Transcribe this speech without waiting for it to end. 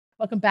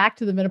Welcome back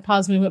to the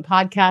Menopause Movement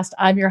Podcast.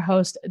 I'm your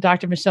host,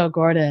 Dr. Michelle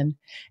Gordon.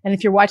 And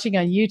if you're watching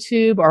on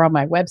YouTube or on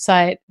my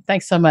website,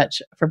 thanks so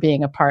much for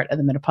being a part of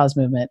the Menopause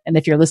Movement. And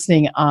if you're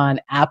listening on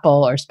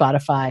Apple or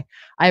Spotify,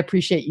 I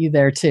appreciate you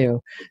there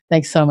too.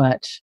 Thanks so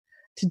much.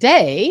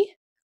 Today,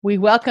 we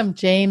welcome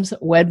James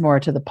Wedmore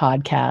to the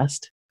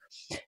podcast.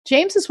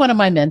 James is one of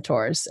my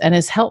mentors and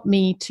has helped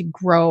me to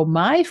grow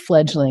my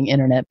fledgling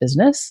internet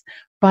business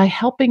by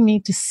helping me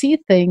to see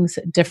things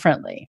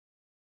differently.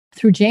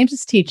 Through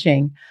James's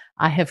teaching,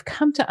 I have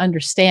come to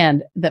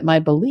understand that my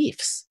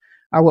beliefs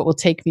are what will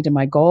take me to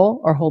my goal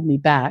or hold me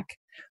back,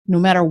 no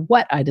matter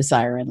what I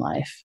desire in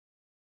life.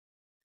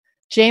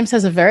 James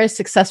has a very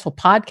successful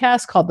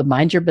podcast called the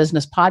Mind Your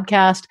Business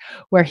Podcast,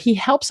 where he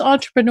helps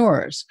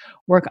entrepreneurs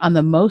work on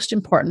the most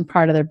important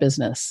part of their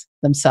business,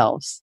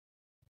 themselves.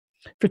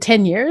 For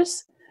 10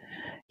 years,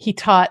 he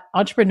taught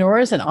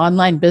entrepreneurs and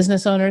online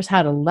business owners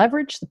how to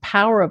leverage the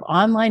power of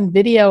online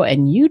video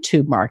and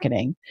YouTube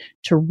marketing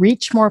to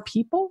reach more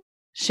people,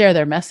 share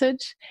their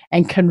message,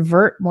 and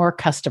convert more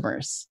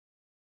customers.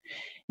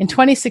 In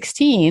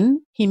 2016,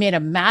 he made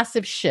a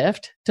massive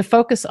shift to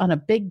focus on a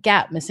big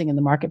gap missing in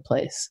the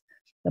marketplace,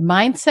 the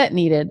mindset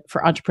needed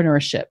for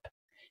entrepreneurship.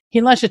 He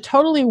launched a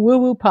totally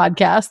woo-woo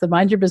podcast, the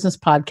Mind Your Business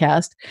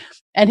Podcast,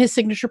 and his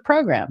signature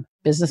program,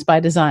 Business by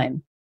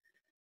Design.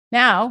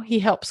 Now, he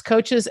helps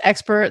coaches,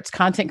 experts,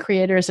 content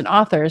creators, and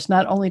authors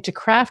not only to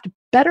craft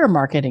better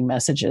marketing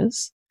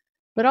messages,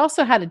 but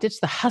also how to ditch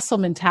the hustle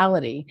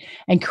mentality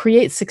and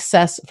create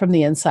success from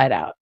the inside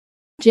out.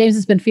 James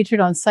has been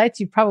featured on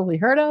sites you've probably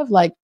heard of,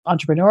 like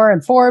Entrepreneur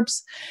and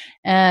Forbes,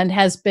 and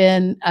has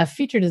been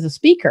featured as a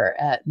speaker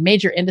at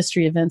major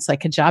industry events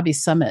like Kajabi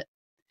Summit.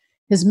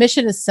 His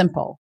mission is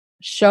simple: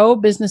 show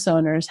business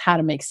owners how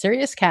to make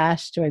serious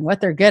cash doing what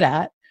they're good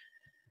at,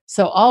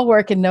 so all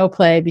work and no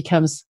play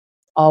becomes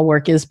all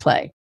work is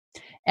play.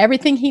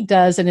 Everything he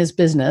does in his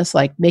business,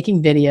 like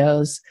making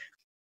videos,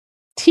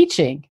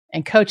 teaching,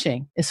 and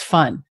coaching, is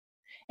fun.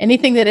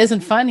 Anything that isn't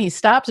fun, he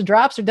stops,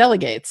 drops, or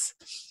delegates.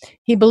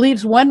 He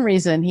believes one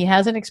reason he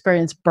hasn't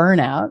experienced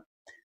burnout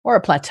or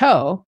a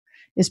plateau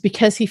is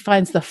because he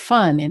finds the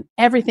fun in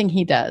everything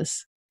he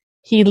does.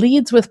 He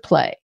leads with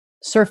play,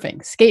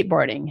 surfing,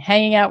 skateboarding,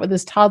 hanging out with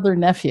his toddler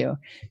nephew.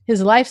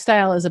 His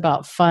lifestyle is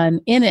about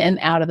fun in and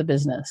out of the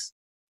business.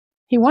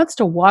 He wants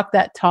to walk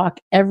that talk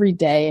every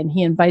day, and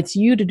he invites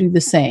you to do the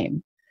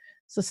same.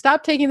 So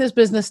stop taking this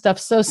business stuff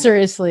so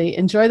seriously,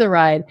 enjoy the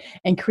ride,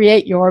 and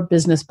create your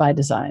business by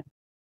design.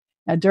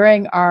 Now,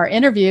 during our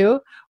interview,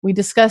 we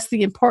discussed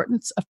the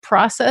importance of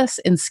process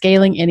in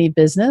scaling any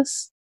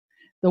business,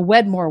 the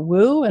Wedmore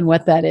Woo and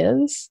what that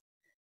is,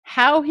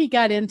 how he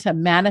got into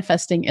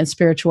manifesting and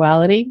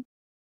spirituality,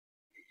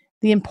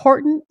 the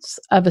importance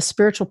of a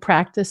spiritual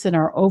practice in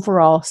our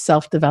overall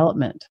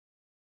self-development,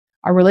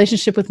 our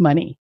relationship with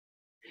money,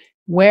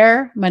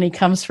 where money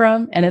comes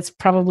from, and it's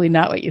probably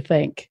not what you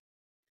think,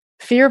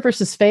 fear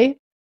versus faith,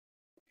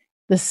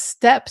 the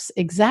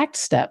exact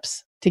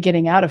steps to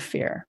getting out of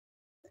fear,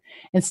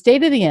 and stay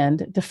to the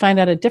end to find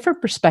out a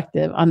different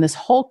perspective on this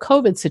whole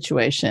COVID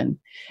situation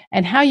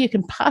and how you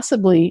can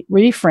possibly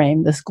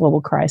reframe this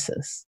global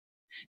crisis.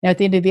 Now, at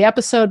the end of the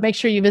episode, make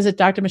sure you visit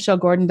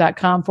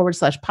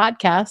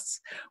drmichellegordon.com/podcasts,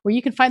 where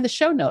you can find the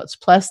show notes,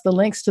 plus the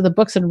links to the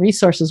books and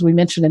resources we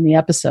mentioned in the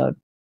episode.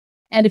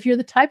 And if you're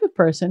the type of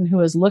person who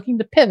is looking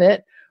to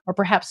pivot or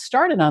perhaps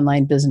start an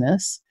online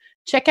business,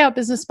 check out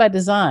Business by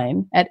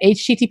Design at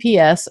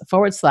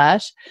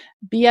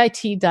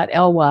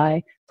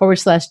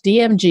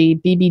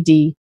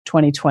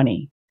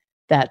https:/bit.ly/DMGBBD2020.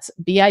 That's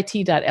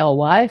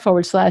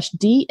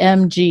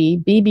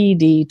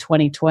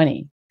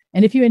bit.ly/DMGBBD2020.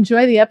 And if you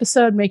enjoy the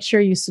episode, make sure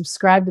you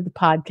subscribe to the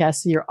podcast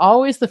so you're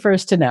always the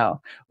first to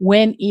know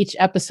when each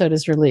episode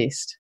is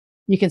released.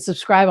 You can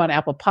subscribe on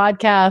Apple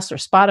Podcasts or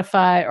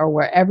Spotify or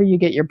wherever you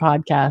get your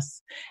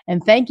podcasts.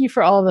 And thank you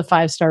for all of the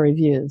 5-star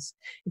reviews.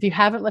 If you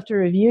haven't left a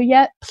review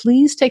yet,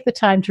 please take the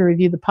time to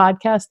review the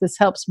podcast. This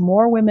helps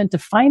more women to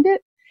find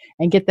it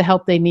and get the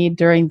help they need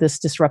during this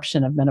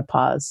disruption of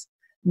menopause.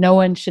 No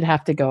one should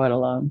have to go it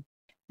alone.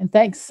 And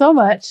thanks so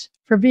much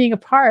for being a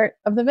part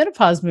of the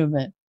menopause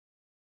movement.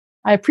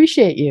 I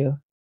appreciate you.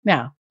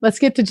 Now, let's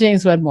get to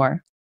James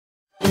Wedmore.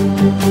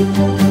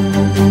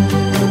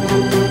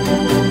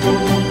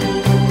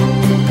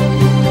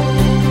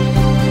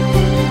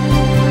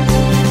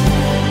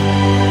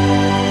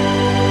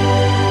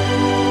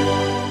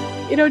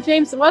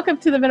 James, welcome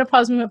to the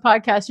Menopause Movement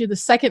Podcast. You're the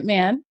second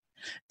man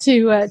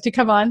to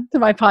come on to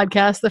my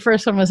podcast. The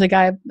first one was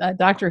a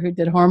doctor who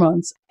did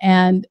hormones.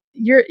 And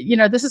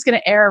this is going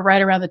to air right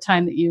around the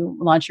time that you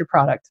launch your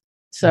product.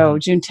 So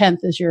June 10th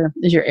is your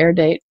air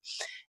date.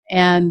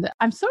 And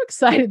I'm so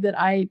excited that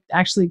I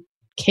actually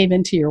came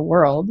into your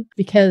world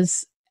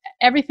because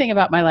everything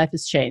about my life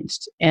has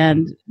changed.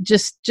 And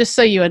just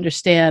so you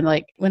understand,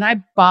 like when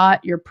I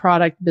bought your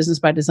product, Business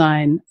by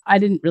Design, I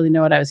didn't really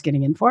know what I was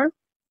getting in for.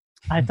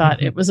 I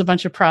thought it was a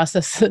bunch of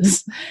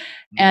processes.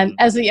 And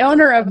as the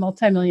owner of a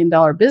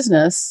multi-million-dollar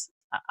business,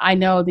 I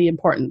know the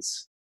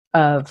importance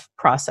of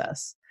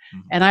process.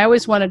 And I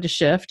always wanted to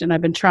shift. And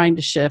I've been trying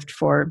to shift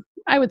for,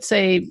 I would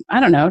say, I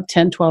don't know,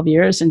 10, 12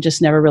 years and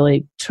just never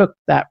really took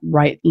that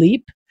right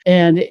leap.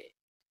 And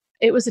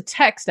it was a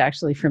text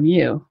actually from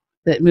you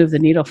that moved the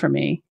needle for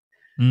me.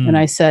 And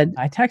I said,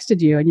 I texted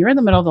you and you're in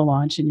the middle of the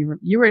launch and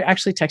you were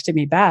actually texting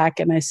me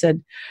back. And I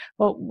said,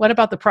 well, what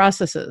about the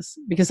processes?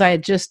 Because I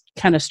had just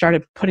kind of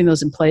started putting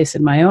those in place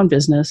in my own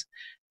business.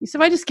 You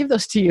said, I just give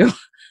those to you.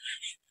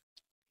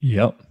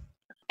 Yep.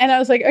 And I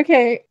was like,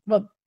 okay,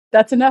 well,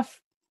 that's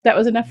enough. That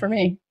was enough for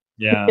me.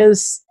 Yeah.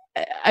 Because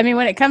I mean,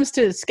 when it comes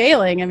to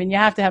scaling, I mean, you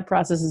have to have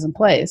processes in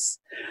place,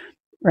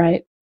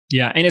 right?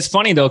 Yeah. And it's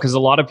funny though, because a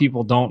lot of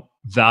people don't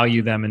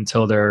value them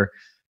until they're,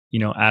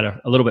 at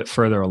a little bit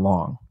further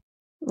along.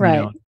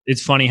 Right.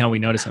 It's funny how we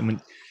notice them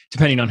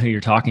depending on who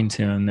you're talking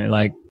to, and they're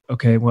like,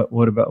 okay,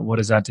 what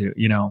does that do?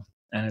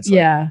 And it's like,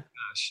 yeah,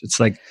 gosh, it's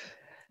like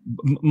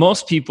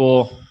most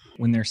people,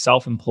 when they're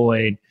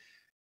self-employed,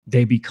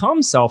 they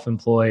become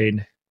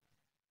self-employed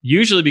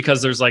usually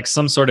because there's like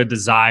some sort of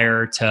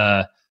desire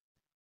to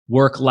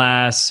work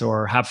less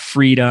or have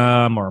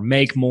freedom or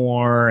make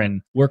more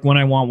and work when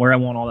I want, where I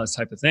want, all those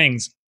type of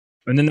things.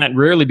 And then that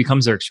rarely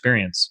becomes their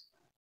experience.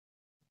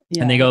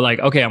 Yeah. And they go like,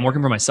 okay, I'm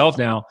working for myself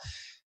now.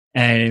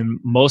 And in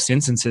most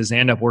instances, they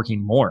end up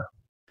working more.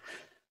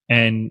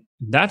 And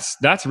that's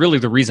really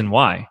the reason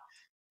why,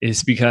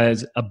 is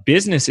because a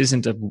business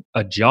isn't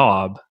a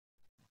job.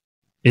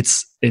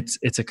 It's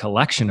a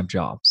collection of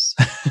jobs.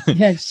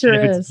 Yeah, it sure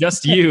if is. It's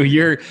just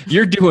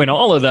you're doing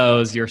all of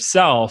those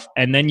yourself.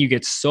 And then you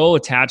get so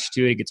attached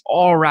to it. It gets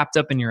all wrapped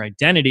up in your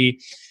identity.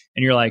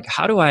 And you're like,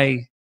 how do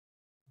I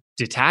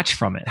detach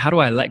from it? How do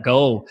I let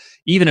go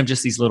even of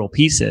just these little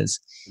pieces?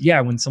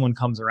 Yeah, when someone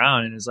comes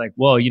around and is like,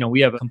 well,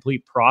 we have a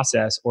complete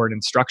process or an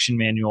instruction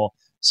manual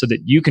so that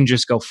you can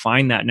just go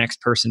find that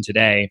next person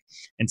today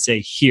and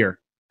say,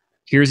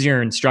 here's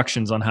your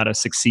instructions on how to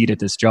succeed at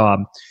this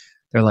job.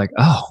 They're like,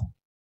 oh,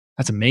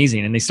 that's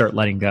amazing. And they start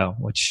letting go,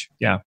 which,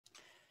 yeah.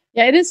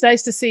 Yeah, it is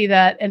nice to see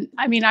that. And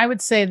I mean, I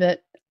would say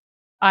that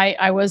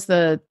I was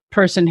the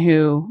person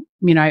who,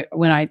 when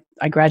I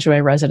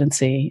graduated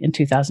residency in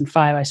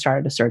 2005, I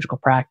started a surgical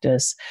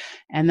practice,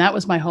 and that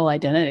was my whole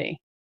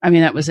identity. I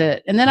mean, that was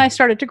it. And then I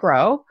started to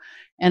grow,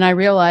 and I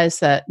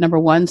realized that number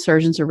one,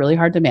 surgeons are really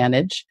hard to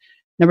manage.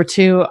 Number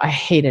two, I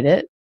hated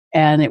it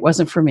and it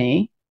wasn't for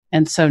me.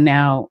 And so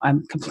now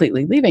I'm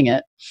completely leaving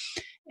it.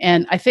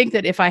 And I think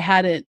that if I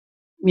hadn't,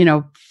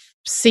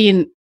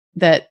 seen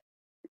that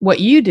what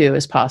you do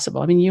is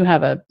possible. I mean, you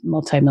have a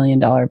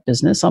multi-million-dollar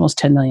business, almost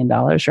 $10 million,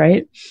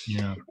 right?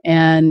 Yeah.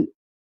 And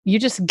you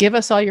just give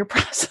us all your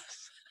process.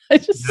 I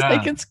just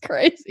think it's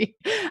crazy.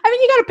 I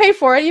mean, you got to pay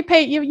for it. You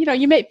pay,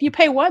 you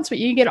pay once, but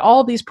you get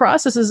all these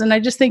processes. And I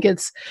just think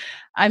it's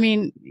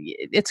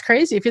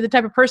crazy. If you're the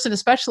type of person,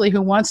 especially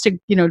who wants to,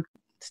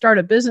 start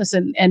a business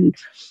and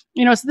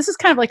so this is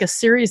kind of like a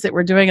series that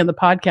we're doing on the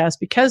podcast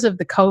because of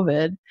the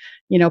COVID,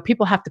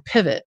 people have to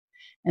pivot.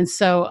 And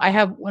so I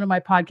have one of my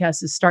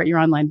podcasts is Start Your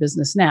Online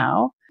Business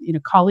Now.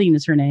 Colleen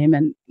is her name.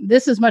 And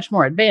this is much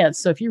more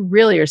advanced. So if you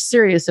really are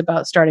serious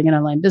about starting an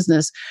online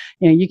business,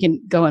 you can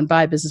go and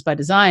buy Business by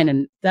Design,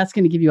 and that's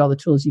going to give you all the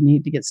tools you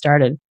need to get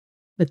started.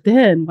 But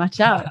then watch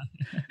out.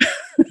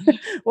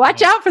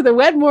 Watch out for the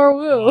Wedmore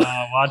woo.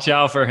 Watch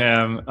out for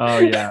him. Oh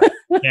yeah.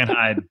 Can't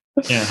hide.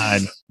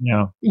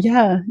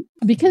 Yeah.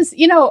 Because,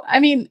 I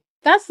mean,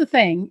 that's the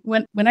thing.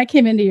 When I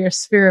came into your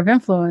sphere of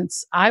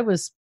influence, I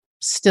was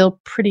still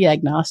pretty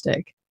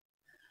agnostic.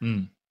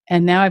 And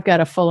now I've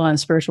got a full-on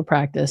spiritual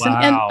practice. Wow.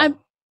 And I'm,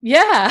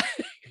 yeah.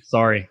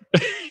 Sorry.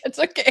 It's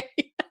okay.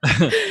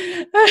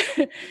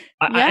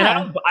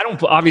 I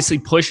don't obviously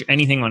push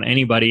anything on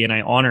anybody, and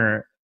I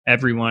honor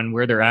everyone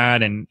where they're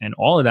at and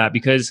all of that,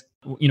 because,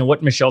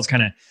 what Michelle's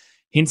kind of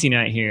hinting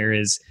at here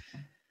is,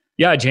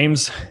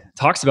 James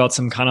talks about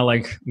some kind of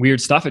like weird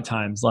stuff at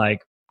times,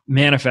 like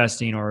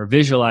manifesting or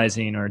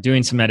visualizing or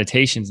doing some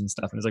meditations and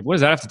stuff. And it's like, what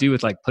does that have to do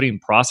with like putting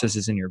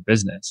processes in your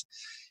business?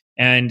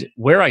 And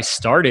where I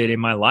started in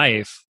my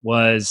life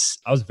was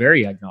I was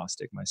very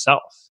agnostic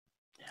myself.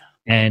 Yeah.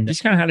 And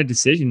just kind of had a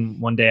decision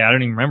one day. I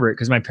don't even remember it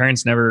because my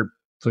parents never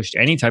pushed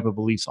any type of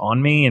beliefs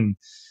on me. And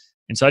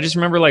so I just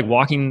remember like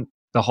walking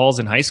the halls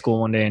in high school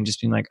one day and just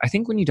being like, I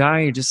think when you die,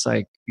 you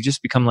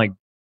just become like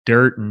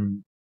dirt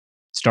and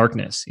it's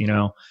darkness, And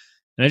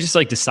I just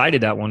like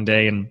decided that one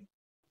day. And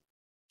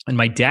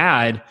my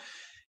dad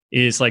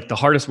is like the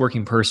hardest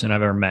working person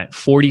I've ever met.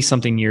 40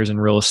 something years in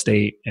real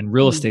estate, and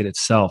real estate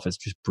itself is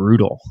just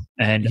brutal.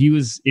 And he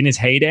was in his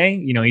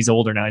heyday, he's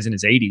older now, he's in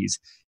his 80s.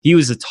 He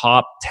was a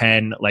top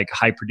 10 like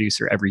high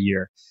producer every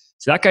year.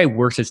 So that guy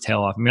works his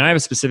tail off. I mean, I have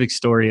a specific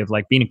story of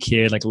like being a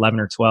kid, like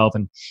 11 or 12,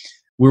 and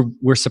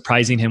we're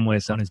surprising him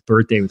on his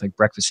birthday with like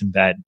breakfast in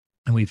bed.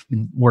 And we've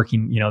been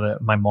working,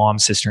 my mom,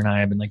 sister, and I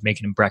have been like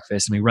making him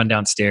breakfast, and we run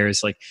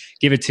downstairs, like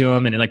give it to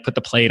him and like put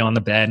the plate on the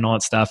bed and all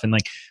that stuff. And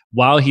like,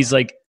 while he's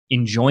like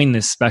enjoying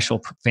this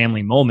special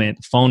family moment,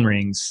 the phone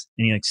rings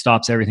and he like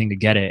stops everything to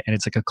get it. And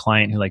it's like a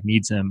client who like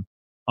needs him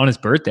on his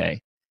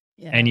birthday.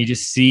 Yeah. And you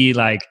just see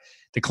like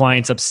the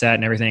client's upset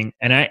and everything.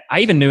 And I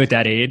even knew at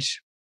that age,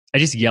 I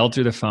just yelled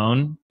through the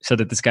phone so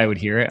that this guy would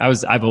hear it.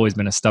 I've always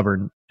been a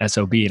stubborn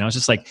SOB, and I was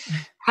just like,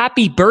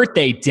 "Happy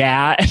birthday,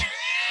 Dad!"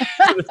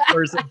 to this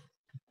person.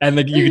 And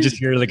then you could just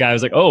hear the guy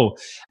was like, "Oh,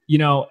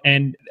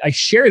 and I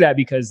share that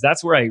because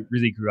that's where I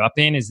really grew up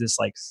in, is this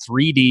like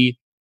 3D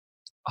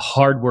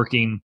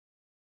hardworking.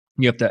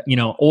 You have to,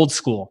 old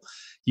school.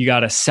 You got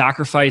to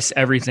sacrifice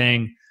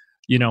everything.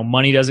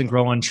 Money doesn't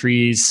grow on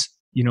trees.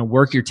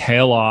 Work your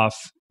tail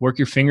off, work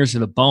your fingers to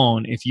the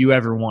bone if you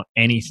ever want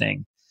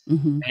anything.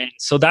 Mm-hmm. And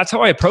so that's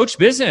how I approached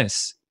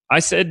business.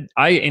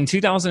 In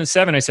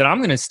 2007, I said, I'm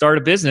going to start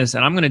a business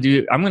and I'm going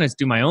to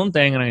do my own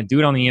thing and I'm going to do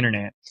it on the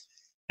internet.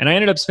 And I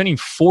ended up spending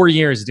 4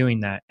 years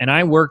doing that. And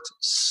I worked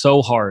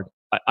so hard.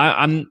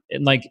 I'm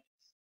like,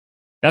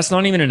 that's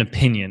not even an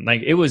opinion.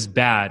 Like, it was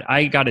bad.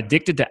 I got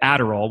addicted to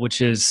Adderall,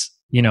 which is,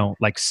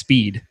 like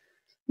speed.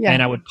 Yeah.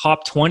 And I would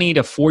pop 20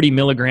 to 40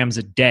 milligrams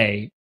a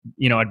day.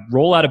 I'd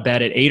roll out of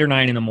bed at 8 or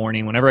 9 in the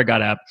morning whenever I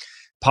got up,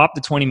 pop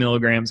the 20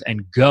 milligrams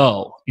and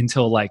go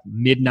until like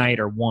midnight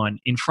or 1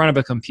 in front of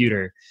a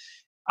computer.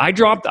 I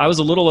was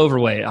a little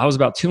overweight. I was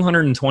about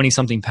 220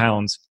 something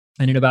pounds.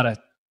 And in about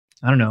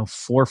 4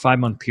 or 5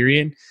 month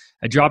period,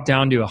 I dropped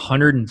down to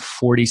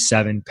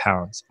 147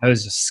 pounds. I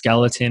was a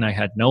skeleton. I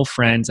had no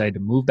friends. I had to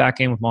move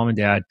back in with mom and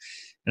dad.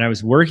 And I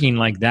was working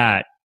like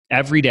that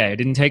every day. I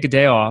didn't take a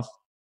day off.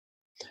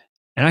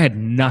 And I had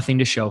nothing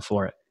to show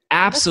for it.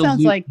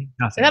 Absolutely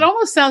nothing. That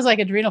almost sounds like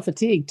adrenal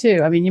fatigue too.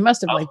 I mean, you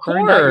must have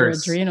burned out your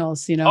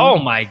adrenals, Oh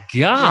my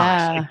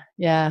gosh.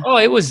 Yeah. Oh,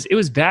 it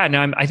was bad.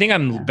 Now I think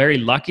I'm very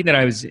lucky that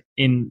I was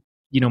in,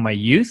 my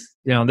youth.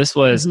 This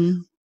was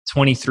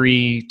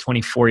 23,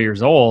 24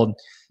 years old.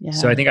 Yeah.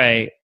 So I think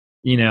I,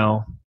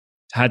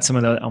 had some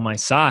of that on my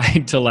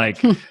side to like,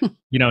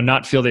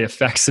 not feel the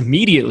effects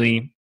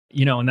immediately,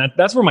 and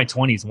that's where my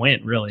 20s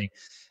went really.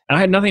 And I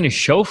had nothing to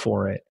show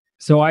for it.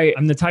 So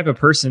I'm the type of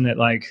person that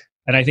like,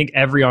 and I think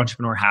every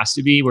entrepreneur has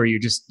to be, where you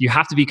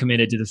have to be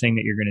committed to the thing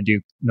that you're going to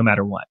do no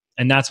matter what.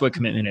 And that's what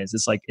commitment is.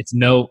 It's like, it's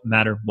no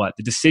matter what.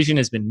 The decision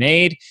has been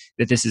made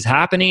that this is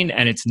happening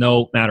and it's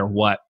no matter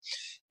what.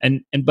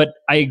 But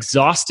I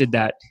exhausted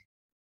that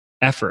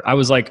effort. I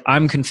was like,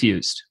 I'm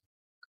confused.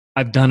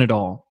 I've done it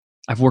all.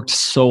 I've worked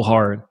so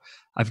hard.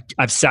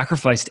 I've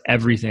sacrificed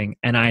everything,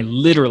 and I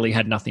literally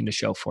had nothing to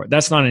show for it.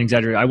 That's not an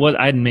exaggeration.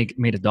 I hadn't made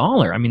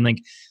 $1. I mean, like,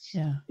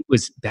 It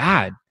was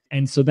bad.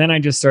 And so then I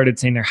just started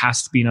saying there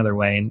has to be another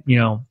way.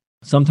 And,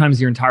 sometimes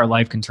your entire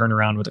life can turn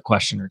around with a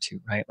question or two,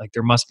 right? Like,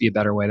 there must be a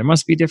better way. There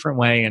must be a different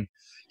way. And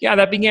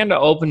that began to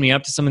open me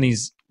up to some of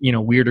these,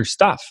 weirder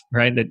stuff,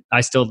 right? That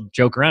I still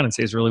joke around and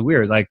say is really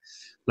weird, like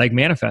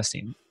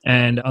manifesting.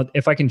 And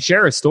if I can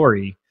share a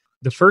story,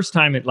 the first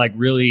time it like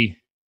really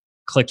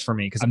clicked for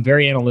me, because I'm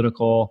very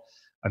analytical.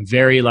 I'm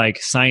very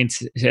like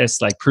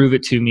scientist, like prove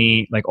it to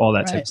me, like all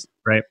that type of stuff,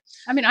 right?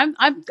 I mean, I'm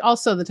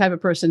also the type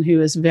of person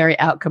who is very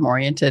outcome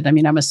oriented. I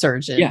mean, I'm a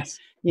surgeon,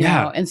 you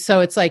know, and so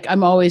it's like,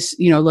 I'm always,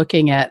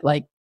 looking at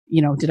like,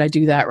 did I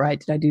do that right?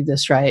 Did I do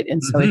this right?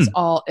 And so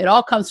it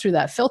all comes through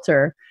that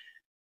filter.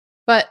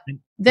 But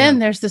then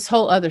there's this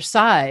whole other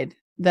side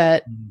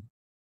that,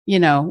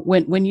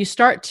 when you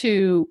start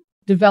to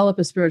develop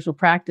a spiritual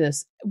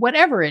practice,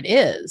 whatever it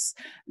is,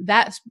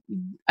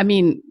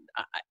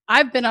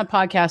 I've been on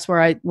podcasts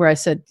where I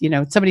said,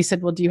 somebody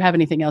said, well, do you have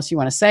anything else you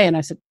want to say? And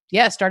I said,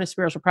 yeah, start a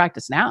spiritual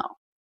practice now.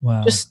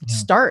 Wow. Just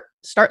start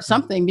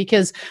something,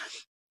 because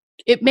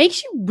it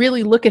makes you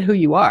really look at who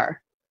you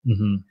are.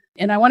 Mm-hmm.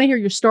 And I want to hear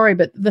your story,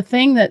 but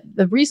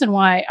the reason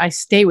why I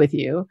stay with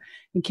you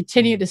and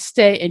continue to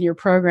stay in your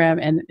program,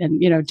 and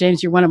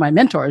James, you're one of my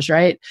mentors,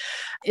 right?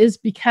 Is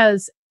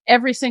because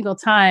every single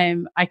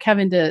time I come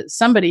into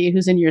somebody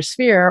who's in your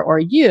sphere or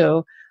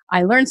you,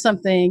 I learn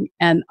something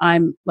and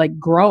I'm like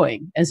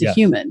growing as a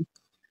human.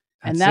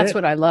 And that's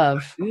what I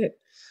love.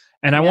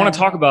 And I want to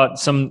talk about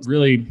some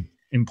really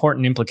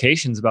important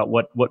implications about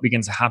what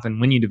begins to happen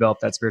when you develop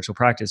that spiritual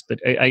practice. But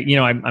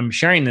I'm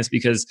sharing this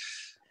because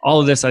all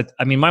of this,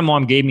 my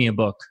mom gave me a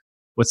book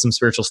with some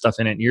spiritual stuff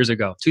in it years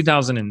ago,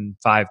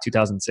 2005,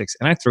 2006,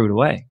 and I threw it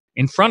away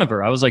in front of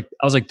her. I was like,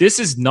 this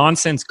is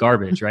nonsense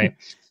garbage, right?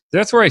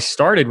 That's where I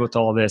started with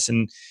all this.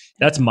 And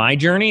that's my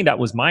journey. That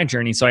was my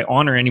journey. So I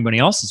honor anybody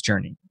else's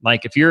journey.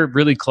 Like, if you're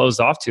really closed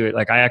off to it,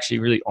 like, I actually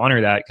really honor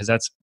that, because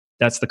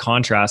that's the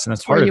contrast, and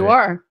that's part of it. Where you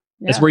are.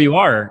 Yeah. That's where you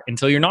are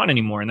until you're not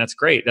anymore. And that's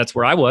great. That's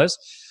where I was.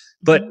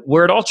 But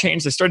where it all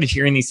changed, I started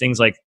hearing these things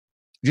like,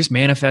 just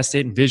manifest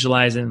it and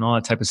visualize it and all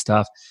that type of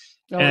stuff.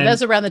 Oh, and that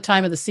was around the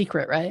time of The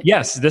Secret, right?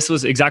 Yes, this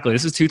was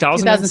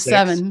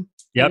 2007.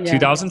 Yep,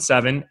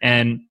 2007.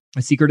 And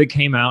The Secret, it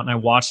came out, and I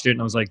watched it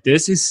and I was like,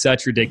 this is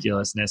such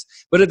ridiculousness.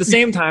 But at the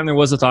same time, there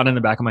was a thought in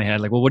the back of my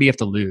head, like, well, what do you have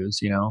to lose?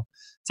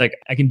 It's like,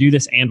 I can do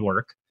this and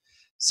work.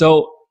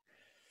 So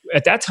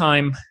at that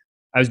time,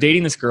 I was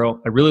dating this girl.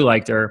 I really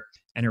liked her,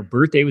 and her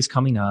birthday was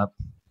coming up.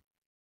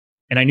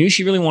 And I knew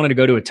she really wanted to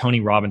go to a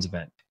Tony Robbins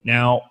event.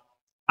 Now,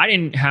 I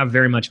didn't have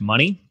very much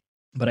money,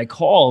 but I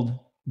called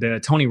the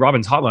Tony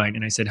Robbins hotline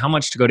and I said, how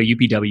much to go to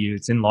UPW?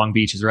 It's in Long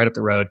Beach. It's right up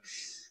the road.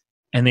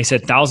 And they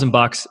said,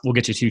 $1,000, we'll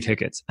get you 2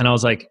 tickets. And I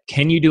was like,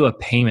 can you do a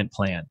payment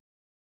plan?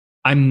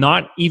 I'm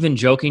not even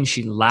joking.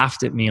 She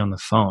laughed at me on the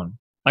phone.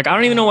 Like, I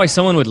don't even know why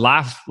someone would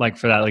laugh like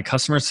for that, like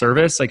customer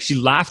service. Like she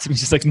laughed at me.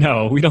 She's like,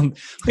 no, we don't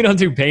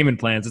do payment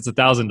plans. It's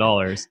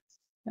 $1,000.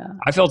 Yeah.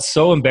 I felt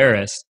so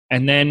embarrassed.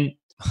 And then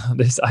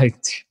I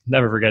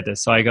never forget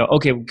this. So I go,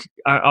 okay,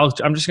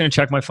 I'm just going to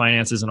check my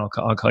finances and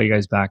I'll call you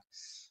guys back.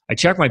 I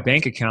checked my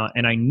bank account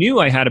and I knew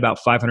I had about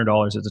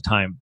 $500 at the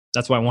time.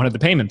 That's why I wanted the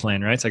payment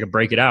plan, right? So I could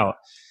break it out.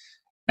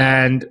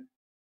 And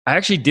I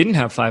actually didn't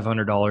have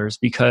 $500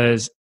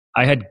 because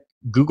I had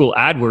Google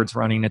AdWords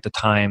running at the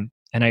time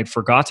and I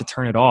forgot to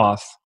turn it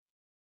off,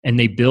 and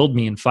they billed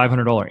me in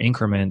 $500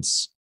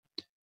 increments.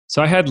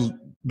 So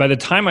by the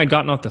time I'd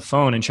gotten off the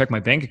phone and checked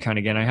my bank account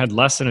again, I had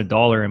less than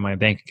 $1 in my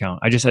bank account.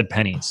 I just had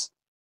pennies.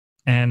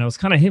 And I was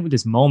kind of hit with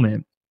this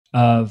moment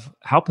of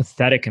how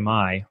pathetic am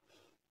I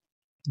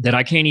that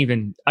I couldn't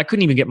even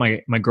get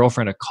my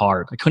girlfriend a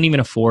card. I couldn't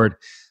even afford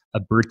a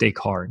birthday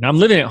card. Now I'm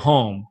living at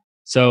home.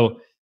 So,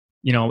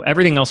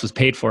 everything else was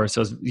paid for.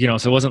 So, so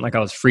it wasn't like I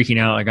was freaking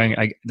out.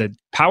 Like the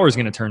power's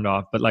going to turn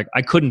off, but like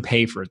I couldn't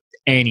pay for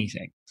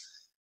anything.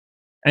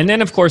 And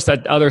then of course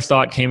that other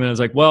thought came in. I was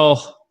like,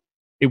 well,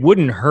 it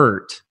wouldn't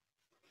hurt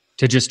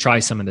to just try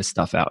some of this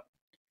stuff out.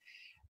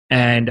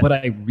 And what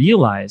I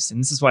realized, and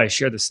this is why I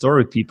share this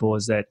story with people,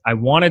 is that I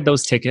wanted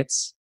those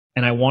tickets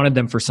and I wanted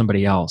them for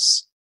somebody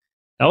else.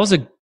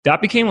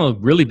 That became a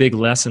really big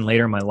lesson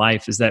later in my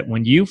life, is that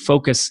when you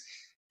focus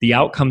the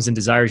outcomes and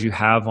desires you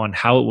have on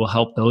how it will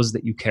help those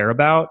that you care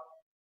about,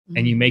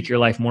 and you make your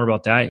life more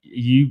about that,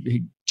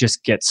 you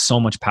just get so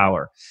much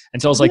power.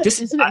 And so I was like,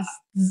 isn't it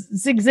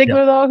Zig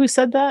Ziglar though, who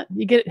said that?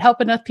 Help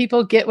enough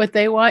people get what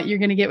they want, you're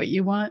going to get what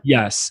you want.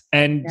 Yes.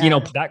 And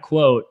that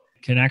quote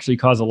can actually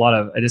cause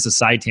it is a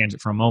side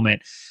tangent for a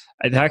moment.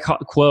 That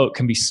quote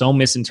can be so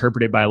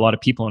misinterpreted by a lot of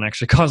people and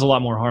actually cause a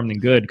lot more harm than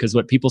good, because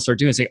what people start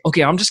doing is say,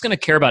 okay, I'm just going to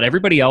care about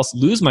everybody else,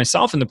 lose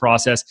myself in the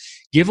process,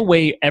 give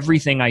away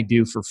everything I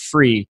do for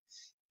free.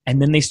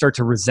 And then they start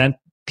to resent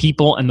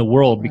people and the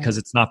world because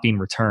it's not being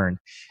returned.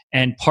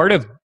 And part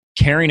of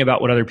caring about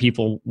what other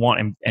people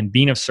want and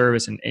being of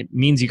service, and it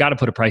means you got to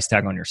put a price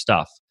tag on your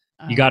stuff.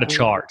 You got to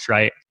charge,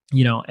 right?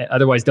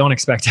 Otherwise don't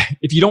expect,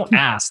 if you don't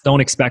ask,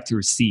 don't expect to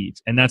receive.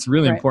 And that's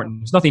really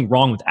important. There's nothing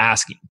wrong with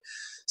asking.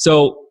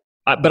 So,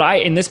 but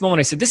in this moment,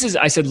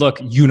 I said, look,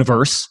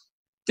 universe,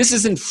 this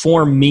isn't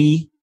for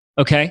me.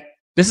 Okay.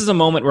 This is a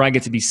moment where I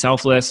get to be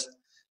selfless.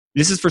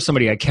 This is for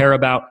somebody I care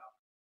about.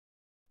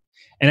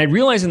 And I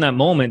realized in that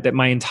moment that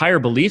my entire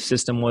belief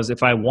system was,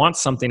 if I want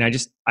something,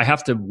 I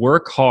have to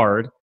work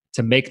hard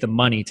to make the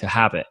money to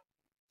have it.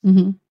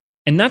 Mm-hmm.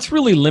 And that's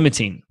really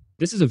limiting.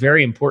 This is a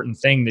very important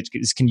thing that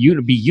can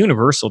be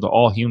universal to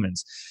all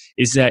humans,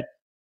 is that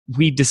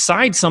we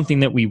decide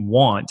something that we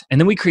want, and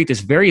then we create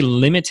this very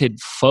limited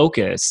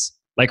focus,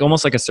 like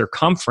almost like a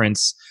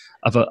circumference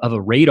of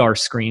a radar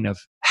screen of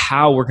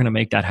how we're going to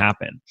make that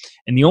happen.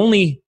 And the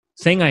only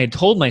thing I had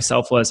told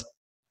myself was,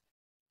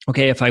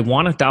 okay, if I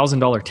want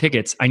 $1,000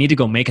 tickets, I need to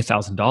go make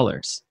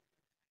 $1,000.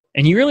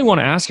 And you really want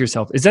to ask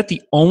yourself, is that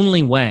the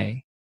only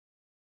way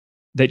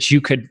that you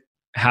could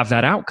have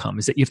that outcome?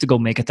 Is that you have to go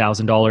make $1,000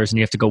 and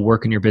you have to go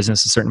work in your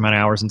business a certain amount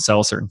of hours and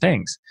sell certain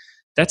things?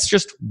 That's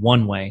just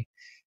one way.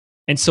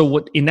 And so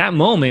in that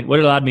moment, what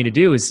it allowed me to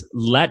do is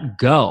let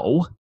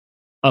go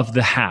of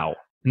the how.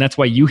 And that's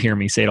why you hear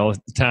me say it all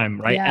the time,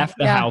 right? F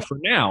the how for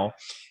now.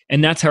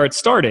 And that's how it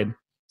started.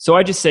 So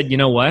I just said, you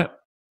know what?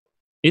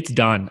 It's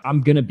done.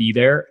 I'm going to be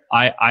there.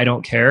 I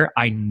don't care.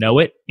 I know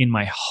it in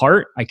my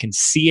heart. I can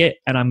see it,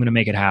 and I'm going to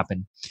make it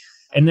happen.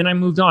 And then I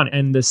moved on.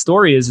 And the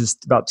story is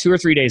about 2 or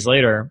 3 days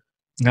later,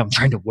 I'm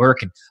trying to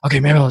work and, okay,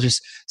 maybe I'll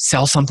just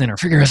sell something or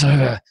figure this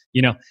out,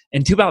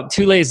 And about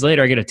 2 days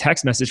later, I get a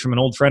text message from an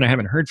old friend I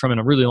haven't heard from in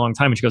a really long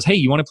time. And she goes, hey,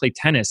 you want to play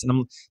tennis?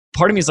 And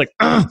part of me is like,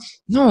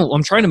 no,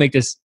 I'm trying to make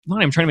this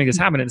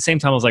happen. At the same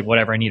time, I was like,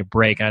 whatever, I need a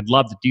break. And I'd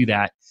love to do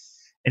that.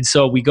 And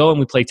so we go and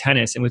we play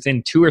tennis. And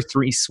within 2 or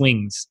 3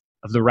 swings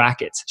of the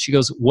rackets, she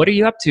goes, what are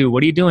you up to?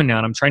 What are you doing now?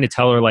 And I'm trying to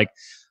tell her like,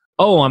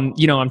 oh,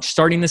 I'm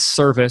starting this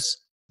service.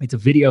 It's a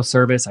video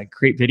service. I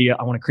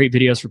want to create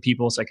videos for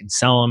people so I can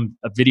sell them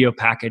a video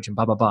package and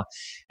blah, blah, blah.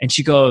 And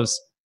she goes,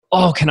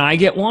 oh, can I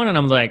get one? And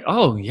I'm like,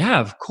 oh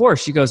yeah, of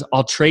course. She goes,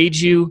 I'll trade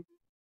you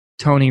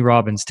Tony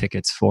Robbins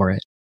tickets for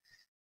it.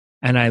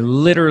 And I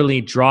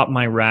literally dropped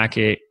my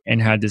racket and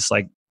had this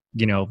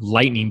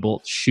lightning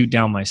bolt shoot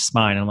down my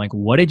spine. I'm like,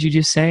 what did you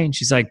just say? And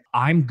she's like,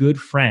 I'm good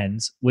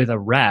friends with a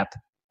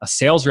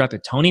sales rep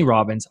at Tony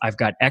Robbins. I've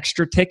got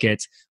extra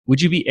tickets.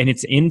 Would you be, and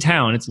it's in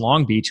town, it's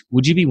Long Beach.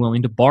 Would you be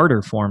willing to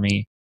barter for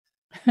me?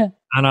 And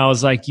I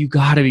was like, you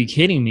gotta be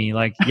kidding me.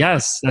 Like,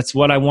 yes, that's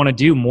what I want to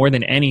do more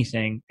than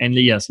anything. And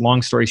yes,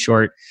 long story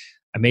short,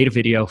 I made a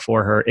video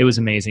for her. It was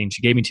amazing.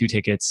 She gave me 2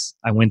 tickets.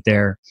 I went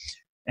there.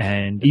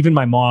 And even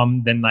my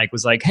mom then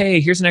was like,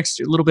 hey, here's an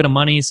extra little bit of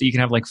money so you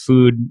can have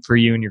food for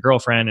you and your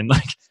girlfriend and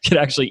could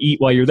actually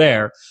eat while you're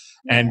there,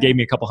 and gave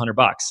me a couple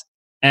 $100.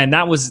 And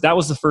that was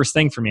the first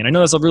thing for me. And I know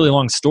that's a really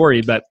long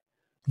story, but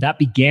that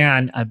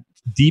began a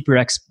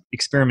deeper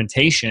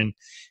experimentation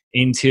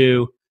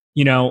into,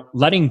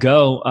 letting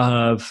go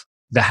of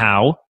the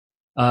how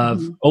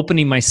of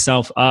opening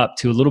myself up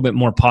to a little bit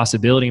more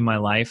possibility in my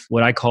life,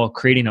 what I call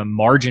creating a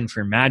margin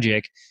for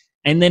magic,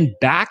 and then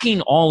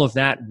backing all of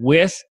that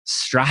with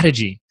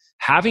strategy,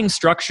 having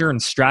structure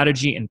and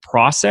strategy and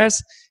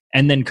process,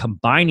 and then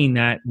combining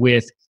that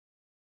with,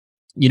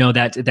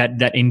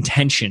 that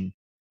intention.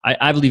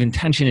 I believe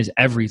intention is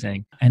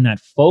everything, and that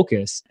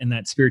focus and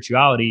that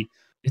spirituality.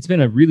 It's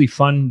been a really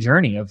fun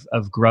journey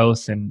of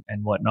growth and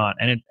whatnot.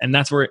 And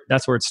that's where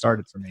it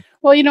started for me.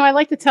 Well, I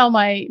like to tell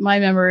my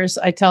members,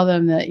 I tell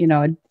them that,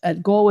 a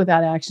goal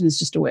without action is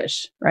just a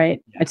wish,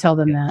 right? I tell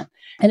them that.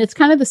 And it's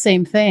kind of the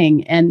same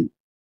thing. And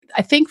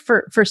I think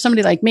for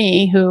somebody like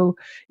me who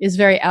is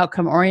very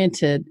outcome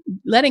oriented,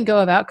 letting go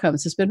of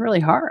outcomes has been really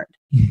hard.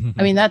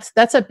 I mean,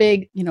 that's a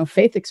big,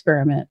 faith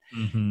experiment.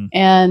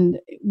 And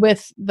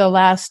with the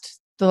last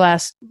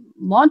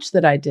launch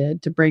that I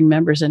did to bring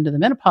members into the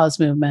menopause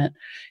movement,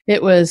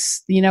 it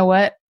was,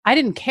 I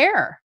didn't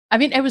care. I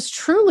mean, it was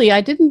truly,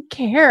 I didn't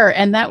care.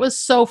 And that was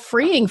so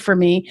freeing for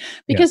me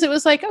because it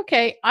was like,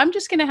 okay, I'm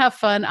just going to have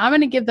fun. I'm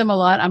going to give them a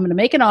lot. I'm going to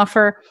make an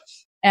offer.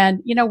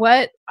 And you know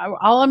what?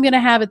 All I'm going to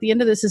have at the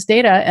end of this is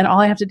data, and all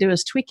I have to do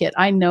is tweak it.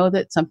 I know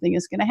that something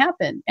is going to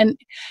happen.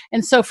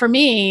 And so for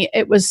me,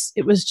 it was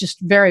just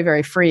very,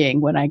 very freeing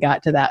when I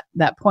got to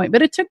that point.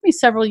 But it took me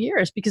several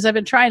years because I've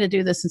been trying to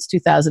do this since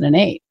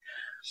 2008.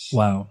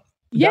 Wow.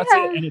 Yeah. That's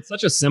it. And it's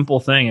such a simple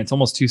thing. It's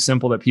almost too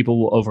simple that people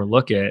will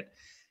overlook it.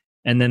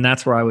 And then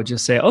that's where I would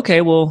just say,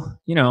 okay, well,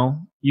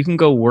 you can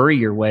go worry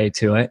your way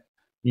to it.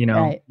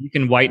 Right. You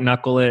can white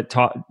knuckle it,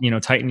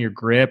 tighten your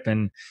grip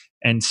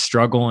and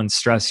struggle and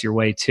stress your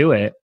way to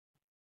it,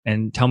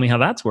 and tell me how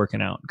that's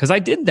working out. Because I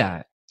did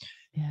that.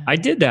 Yeah. I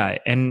did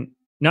that. And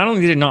not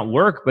only did it not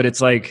work, but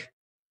it's like,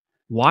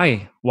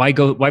 why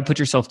put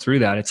yourself through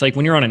that? It's like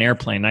when you're on an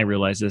airplane, I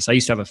realize this. I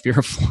used to have a fear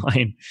of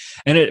flying,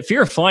 and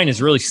fear of flying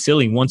is really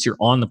silly once you're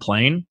on the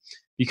plane,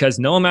 because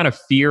no amount of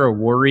fear or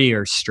worry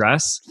or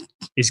stress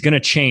is going to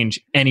change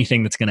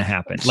anything that's going to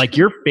happen. Like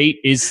your fate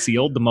is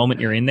sealed the moment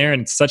you're in there.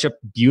 And it's such a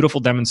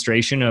beautiful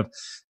demonstration of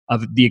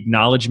the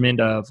acknowledgement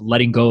of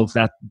letting go of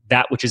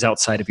that which is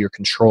outside of your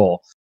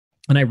control.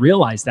 And I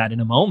realized that in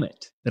a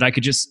moment, that I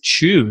could just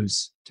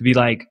choose to be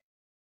like,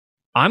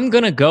 I'm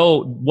going to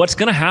go, what's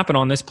going to happen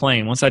on this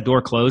plane once that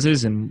door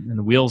closes and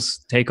the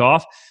wheels take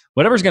off,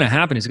 whatever's going to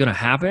happen is going to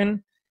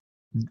happen.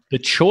 The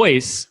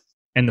choice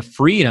and the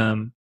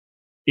freedom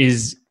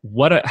is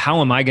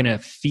how am I going to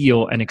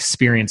feel and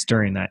experience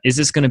during that? Is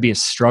this going to be a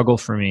struggle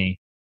for me,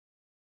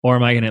 or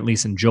am I going to at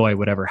least enjoy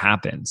whatever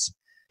happens?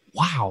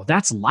 Wow,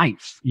 that's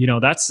life.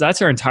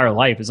 That's our entire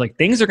life. It's like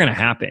things are going to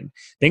happen.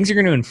 Things are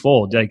going to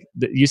unfold. Like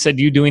you said,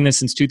 you doing this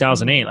since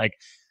 2008, like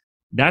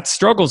that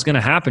struggle is going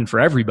to happen for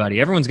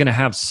everybody. Everyone's going to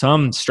have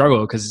some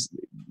struggle, because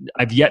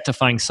I've yet to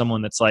find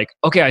someone that's like,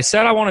 okay, I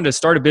said I wanted to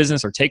start a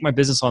business or take my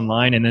business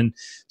online, and then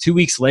 2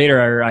 weeks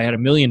later I had $1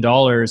 million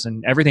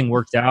and everything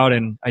worked out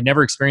and I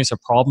never experienced a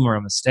problem or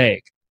a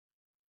mistake.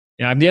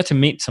 Yeah, I've yet to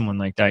meet someone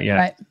like that yet.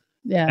 Right.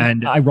 Yeah.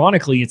 And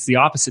ironically, it's the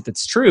opposite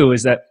that's true,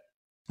 is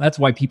that's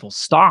why people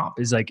stop,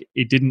 is like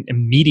it didn't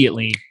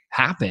immediately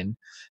happen.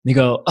 They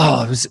go,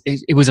 oh,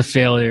 it was a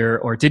failure,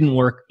 or it didn't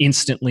work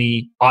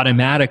instantly,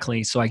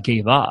 automatically, so I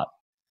gave up.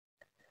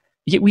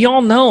 Yet we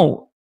all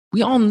know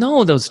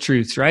those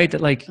truths, right? That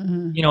like,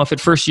 if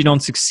at first you don't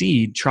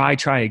succeed, try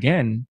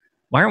again.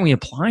 Why aren't we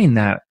applying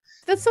that?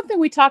 That's something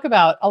we talk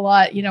about a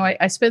lot.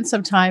 I spend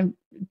some time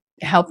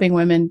helping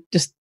women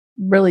just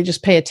really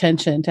just pay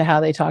attention to how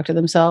they talk to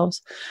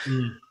themselves.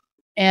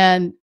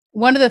 And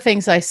one of the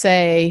things I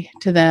say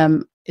to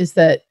them is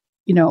that,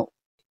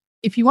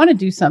 if you want to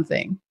do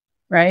something,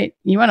 right?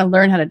 You want to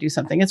learn how to do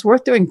something. It's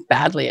worth doing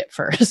badly at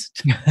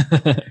first.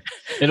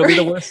 It'll be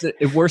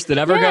the worst that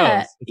ever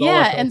goes.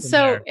 And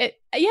so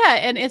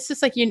and it's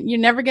just like, you're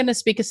never going to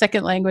speak a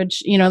second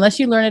language, unless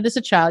you learn it as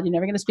a child. You're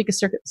never going to speak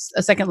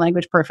a second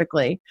language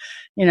perfectly,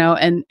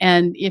 and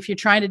if you're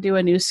trying to do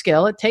a new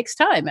skill, it takes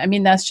time. I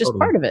mean, that's just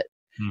part of it,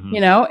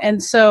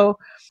 And so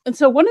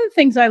one of the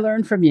things I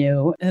learned from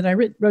you that I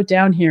wrote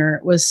down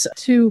here was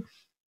to,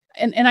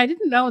 and I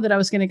didn't know that I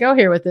was going to go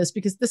here with this,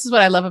 because this is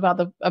what I love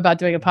about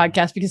doing a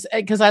podcast,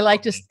 because I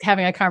like just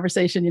having a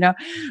conversation,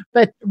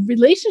 but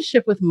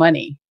relationship with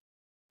money.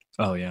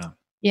 Oh yeah.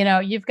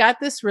 You've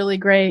got this really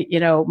great,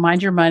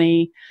 mind your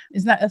money.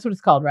 That's what it's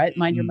called, right?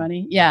 Mind your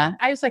money. Yeah.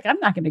 I was like, I'm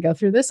not going to go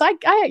through this. I'm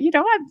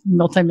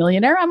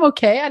multimillionaire. I'm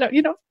okay. I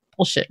don't,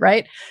 bullshit.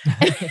 Right.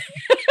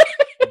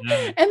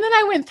 And then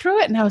I went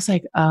through it and I was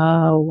like,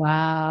 oh,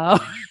 wow.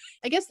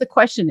 I guess the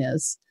question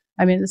is,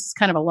 this is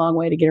kind of a long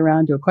way to get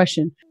around to a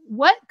question.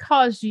 What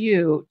caused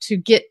you to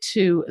get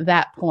to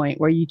that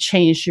point where you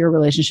changed your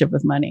relationship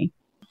with money?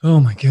 Oh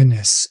my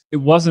goodness. It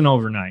wasn't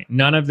overnight.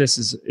 None of this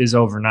is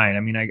overnight.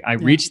 I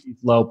reached these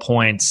low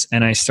points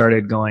and I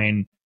started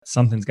going,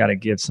 something's got to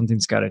give,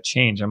 something's got to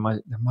change. There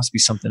must be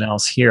something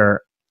else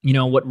here.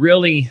 What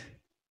really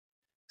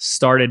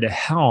started to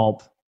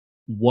help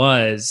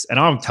was, and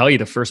I'll tell you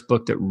the first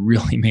book that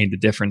really made the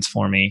difference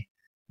for me.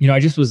 I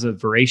just was a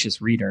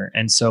voracious reader.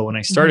 And so when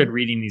I started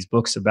reading these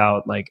books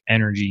about like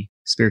energy,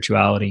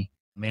 spirituality,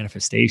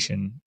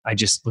 manifestation, I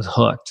just was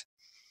hooked.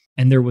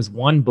 And there was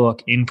one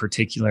book in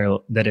particular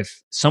that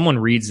if someone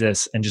reads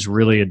this and just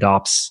really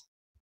adopts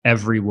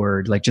every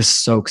word, like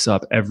just soaks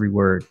up every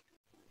word,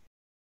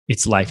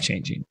 it's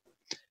life-changing.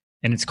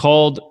 And it's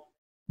called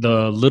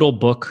The Little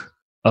Book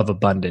of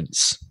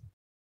Abundance.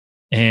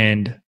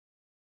 And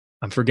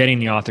I'm forgetting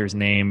the author's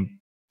name.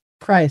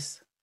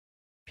 Pierce.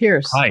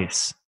 Pierce.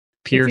 It's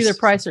either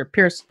Price or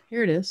Pierce.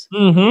 Here it is.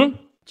 Mm-hmm.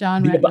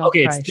 John Randolph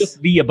Okay, Price. It's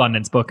just The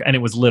Abundance Book, and it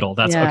was little.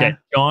 That's okay.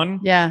 John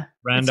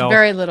Randolph. It's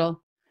very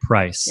little.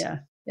 Price. Yeah.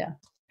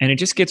 And it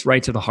just gets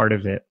right to the heart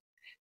of it.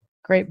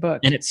 Great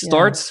book. And it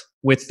starts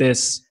with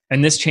this,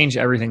 and this changed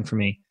everything for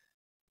me,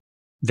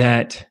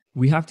 that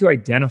we have to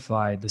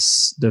identify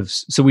this.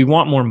 So we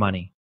want more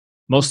money.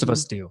 Most of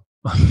us do.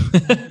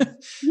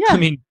 I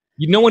mean,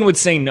 no one would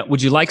say no.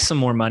 Would you like some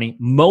more money?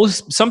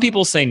 Some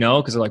people say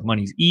no because they're like,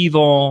 money's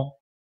evil,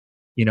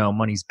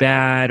 money's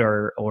bad,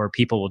 or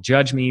people will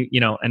judge me,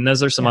 and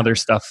those are some other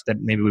stuff that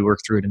maybe we work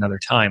through at another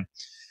time.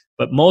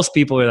 But most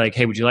people are like,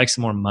 hey, would you like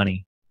some more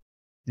money?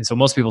 And so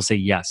most people say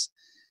yes.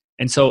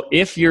 And so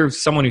if you're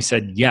someone who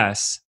said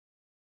yes,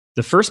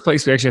 the first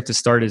place we actually have to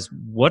start is,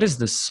 what is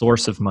the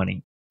source of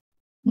money?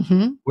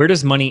 Mm-hmm. Where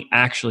does money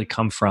actually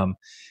come from?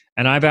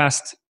 And I've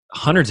asked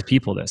hundreds of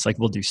people this. Like,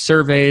 we'll do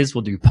surveys,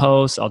 we'll do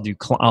posts,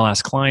 I'll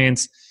ask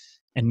clients,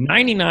 and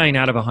 99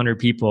 out of 100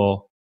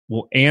 people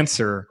will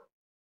answer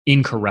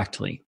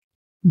incorrectly.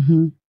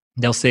 Mm-hmm.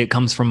 They'll say it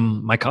comes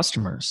from my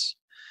customers.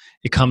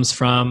 It comes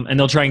from, and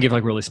they'll try and give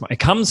like really smart. It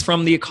comes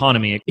from the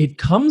economy. It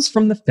comes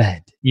from the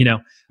Fed.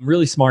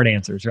 Really smart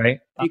answers, right?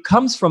 It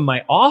comes from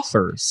my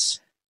offers.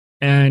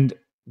 And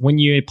when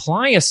you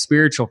apply a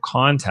spiritual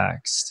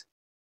context,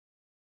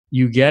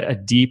 you get a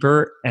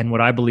deeper and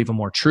what I believe a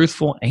more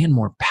truthful and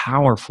more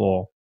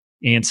powerful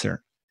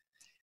answer.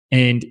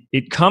 And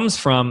it comes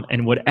from,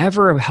 and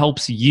whatever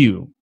helps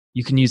you,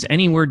 you can use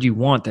any word you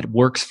want that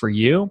works for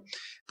you,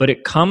 but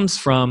it comes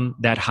from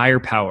that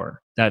higher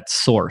power, that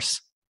source,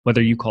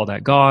 whether you call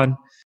that God,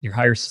 your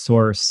higher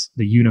source,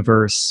 the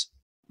universe,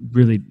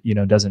 really,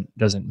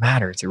 doesn't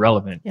matter. It's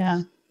irrelevant.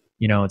 Yeah.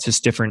 It's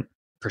just different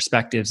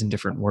perspectives and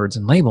different words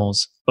and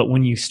labels. But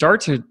when you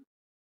start to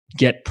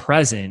get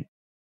present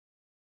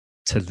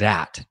to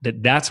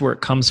that's where it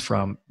comes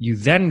from, you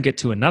then get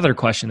to another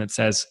question that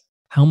says,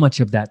 how much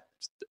of that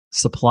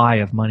supply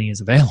of money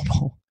is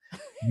available?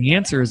 And the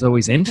answer is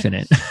always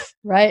infinite.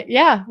 Right.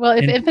 Yeah. Well,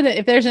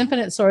 if there's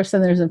infinite source,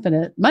 then there's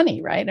infinite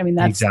money, right? I mean,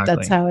 that's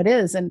how it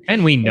is.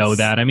 And we know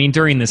that. I mean,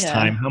 during this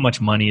time, how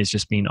much money is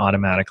just being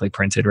automatically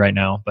printed right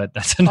now? But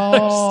that's another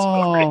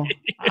story.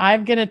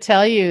 I'm going to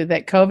tell you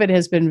that COVID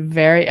has been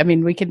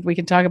we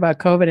can talk about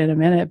COVID in a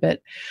minute,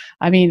 but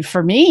I mean,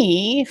 for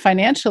me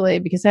financially,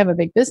 because I have a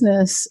big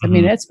business, I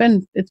mean, it's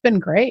been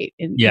great.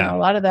 And a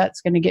lot of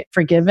that's going to get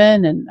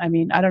forgiven. And I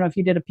mean, I don't know if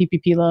you did a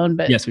PPP loan,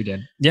 but yes, we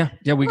did. Yeah.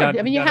 We got.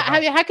 I mean,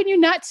 how can you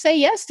not say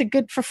yes to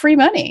good for free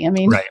money? I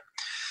mean, right.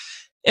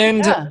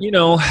 And,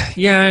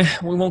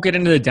 we won't get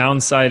into the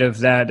downside of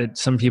that.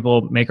 Some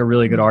people make a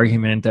really good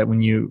argument that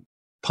when you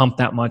pump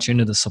that much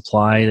into the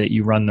supply, that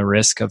you run the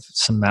risk of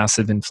some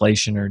massive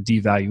inflation or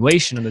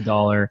devaluation of the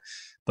dollar.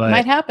 But it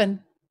might happen.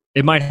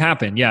 It might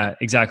happen. Yeah,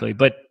 exactly.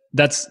 But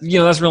that's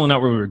really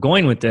not where we were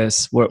going with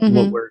this. What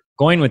we're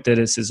going with it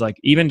is like,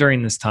 even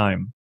during this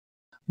time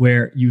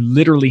where you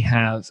literally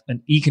have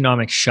an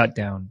economic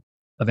shutdown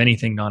of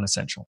anything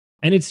non-essential.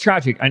 And it's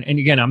tragic. And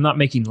again, I'm not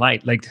making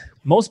light. Like,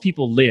 most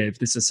people live,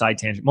 this is a side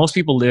tangent, most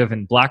people live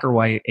in black or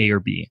white, A or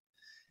B.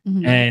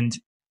 Mm-hmm. And,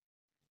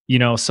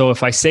 so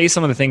if I say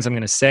some of the things I'm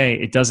going to say,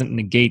 it doesn't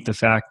negate the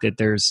fact that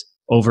there's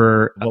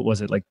over,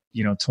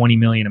 20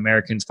 million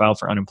Americans filed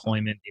for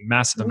unemployment, a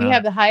massive amount. We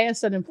have the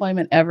highest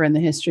unemployment ever in the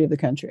history of the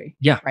country.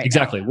 Yeah, right,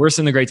 exactly. Now. Worse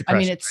than the Great Depression. I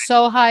mean, it's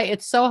so high.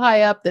 It's so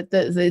high up that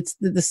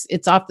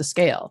it's off the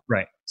scale.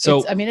 Right.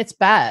 So it's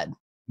bad.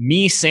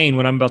 Me saying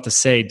what I'm about to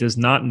say does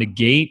not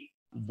negate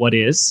what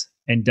is,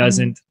 and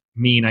doesn't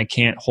mean I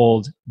can't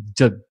hold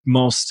the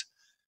most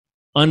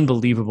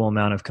unbelievable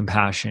amount of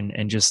compassion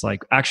and just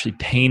like actually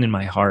pain in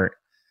my heart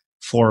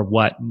for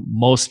what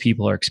most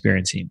people are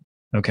experiencing.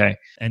 Okay.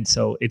 And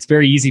so it's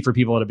very easy for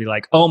people to be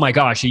like, oh my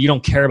gosh, you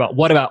don't care about,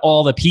 what about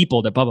all the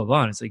people that blah, blah,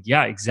 blah. And it's like,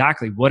 yeah,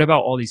 exactly. What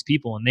about all these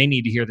people? And they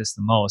need to hear this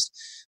the most,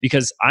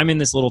 because I'm in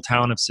this little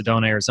town of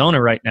Sedona, Arizona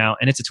right now,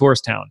 and it's a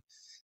tourist town.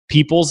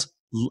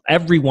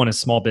 Everyone is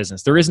small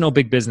business. There is no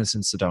big business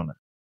in Sedona.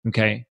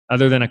 Okay.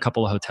 Other than a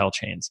couple of hotel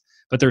chains,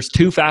 but there's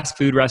 2 fast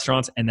food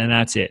restaurants, and then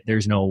that's it.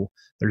 There's no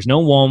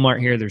Walmart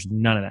here. There's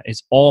none of that.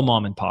 It's all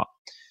mom and pop,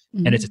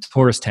 and it's a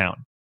tourist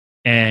town,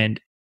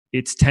 and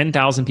it's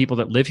 10,000 people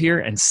that live here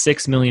and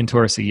 6 million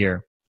tourists a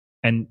year.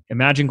 And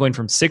imagine going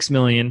from 6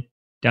 million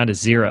down to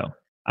 0.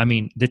 I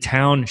mean, the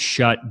town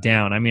shut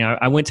down. I mean,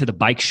 I went to the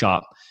bike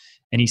shop,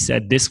 and he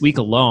said this week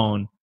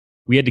alone,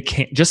 we had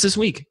to, just this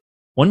week,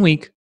 1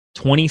 week,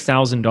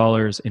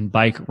 $20,000 in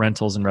bike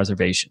rentals and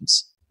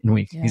reservations in a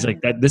week. Yeah. He's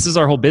like, this is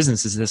our whole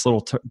business, is this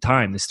little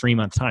time, this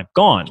 3-month time,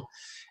 gone.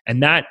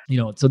 And that,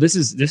 so this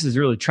is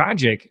really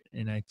tragic,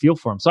 and I feel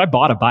for him. So I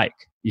bought a bike.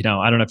 I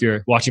don't know if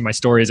you're watching my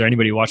stories or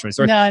anybody watching my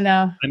stories.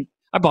 No.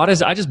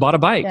 I just bought a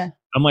bike. Yeah.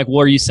 I'm like,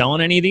 well, are you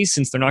selling any of these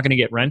since they're not going to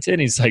get rented?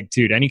 And he's like,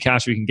 dude, any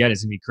cash we can get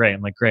is going to be great.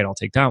 I'm like, great, I'll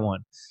take that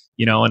one.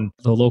 And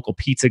the local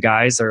pizza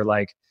guys are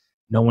like,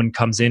 no one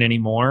comes in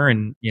anymore.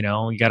 And, you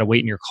got to wait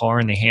in your car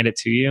and they hand it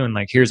to you. And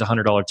like, here's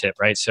 $100 tip.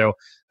 Right. So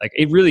like,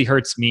 it really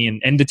hurts me.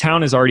 And the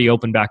town is already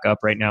open back up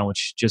right now,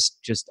 which just,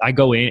 I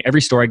go in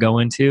every store I go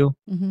into,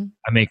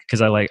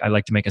 cause I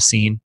like to make a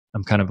scene.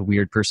 I'm kind of a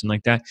weird person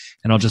like that.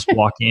 And I'll just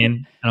walk in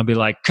and I'll be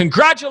like,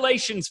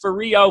 congratulations for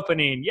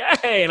reopening.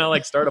 Yay. And I'll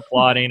like start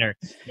applauding or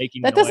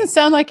making That noise. doesn't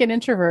sound like an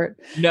introvert.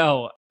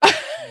 No,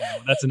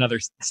 that's another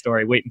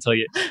story. Wait until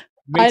you.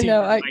 I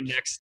know.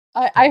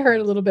 I heard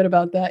a little bit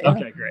about that. Yeah.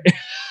 Okay, great.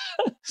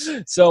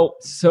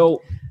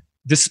 So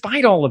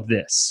despite all of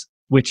this,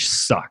 which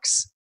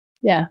sucks.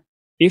 Yeah.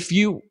 If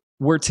you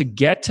were to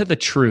get to the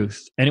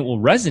truth, and it will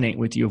resonate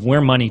with you of where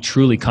money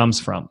truly comes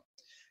from,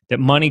 that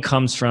money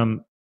comes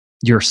from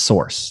your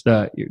source,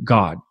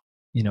 God,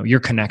 your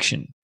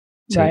connection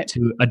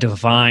to a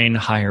divine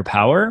higher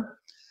power.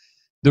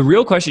 The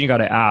real question you got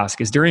to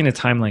ask is, during a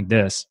time like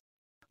this,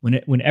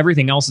 when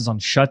everything else is on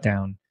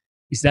shutdown,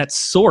 is that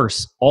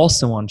source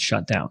also on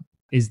shutdown?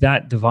 Is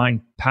that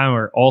divine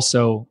power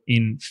also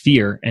in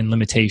fear and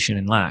limitation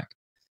and lack?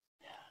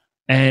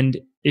 And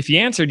if you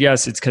answered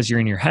yes, it's because you're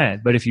in your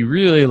head. But if you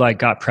really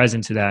got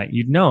present to that,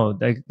 you'd know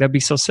that'd be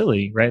so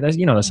silly, right? That's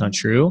not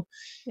true.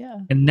 Yeah.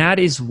 And that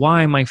is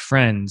why, my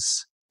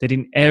friends, that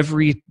in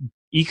every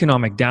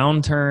economic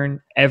downturn,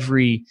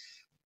 every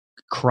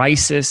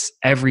crisis,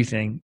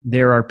 everything,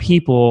 there are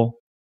people,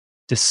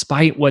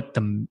 despite what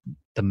the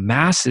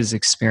masses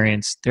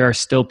experience, there are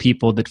still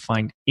people that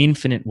find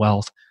infinite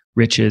wealth,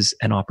 riches,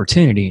 and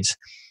opportunities.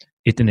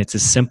 And it's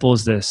as simple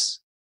as this,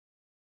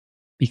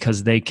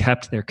 because they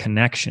kept their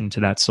connection to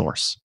that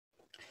source.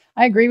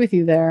 I agree with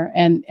you there.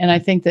 And I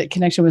think that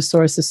connection with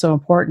source is so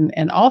important.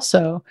 And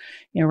also,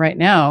 right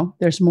now,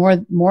 there's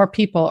more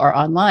people are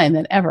online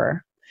than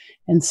ever.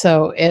 And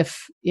so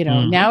if,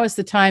 now is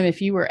the time,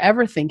 if you were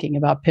ever thinking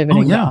about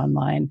pivoting to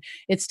online,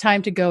 it's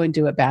time to go and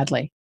do it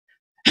badly.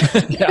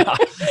 Yeah,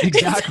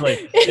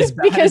 exactly. As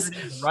bad as it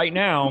is right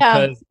now,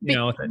 because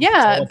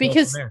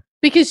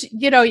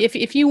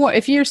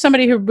if you're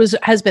somebody who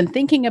has been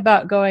thinking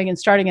about going and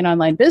starting an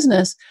online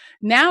business,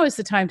 now is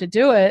the time to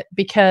do it,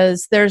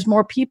 because there's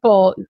more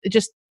people.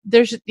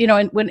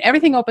 And when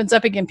everything opens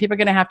up again, people are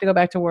going to have to go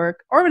back to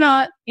work or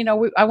not.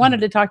 I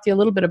wanted to talk to you a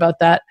little bit about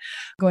that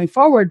going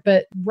forward,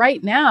 but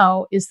right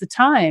now is the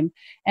time.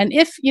 And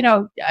if,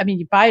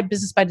 you buy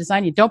business by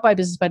design, you don't buy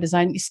business by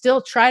design, you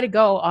still try to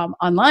go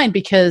online,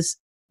 because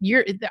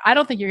I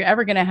don't think you're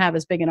ever going to have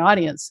as big an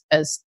audience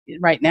as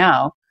right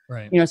now.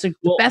 Right. It's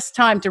the best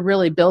time to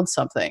really build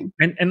something.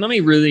 And let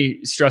me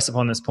really stress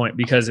upon this point,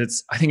 because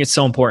I think it's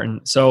so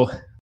important. So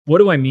what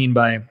do I mean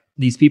by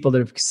these people that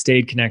have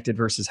stayed connected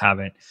versus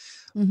haven't?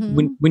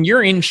 When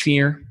you're in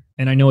fear,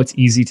 and I know it's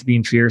easy to be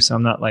in fear, so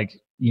I'm not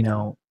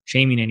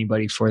shaming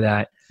anybody for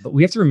that, but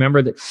we have to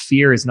remember that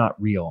fear is not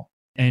real,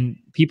 and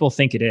people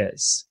think it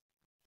is.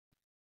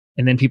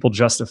 And then people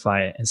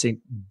justify it and say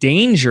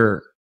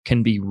danger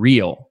can be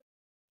real,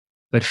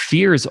 but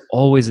fear is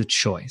always a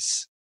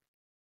choice.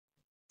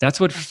 That's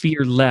what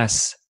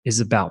fearless is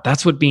about.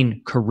 That's what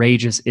being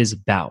courageous is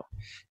about.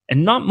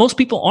 And most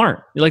people aren't.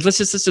 Let's just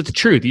listen to the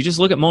truth. You just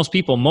look at most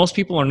people. Most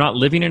people are not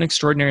living an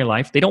extraordinary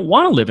life. They don't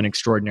want to live an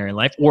extraordinary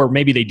life, or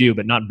maybe they do,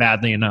 but not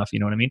badly enough. You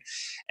know what I mean?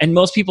 And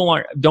most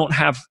people don't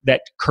have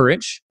that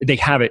courage. They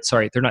have it.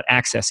 Sorry, they're not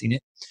accessing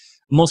it.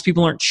 Most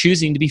people aren't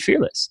choosing to be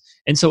fearless.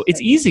 And so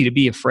it's easy to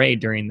be afraid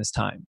during this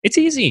time. It's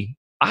easy.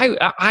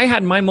 I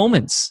had my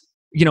moments.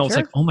 It's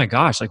like, oh my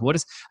gosh,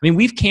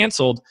 we've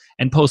canceled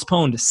and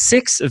postponed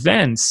 6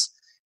 events,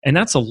 and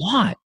that's a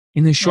lot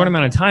in this short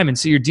amount of time. And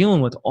so you're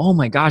dealing with, oh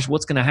my gosh,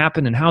 what's going to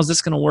happen, and how's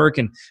this going to work,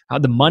 and how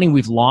the money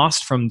we've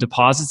lost from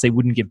deposits they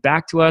wouldn't give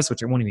back to us,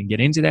 which I won't even get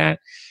into that.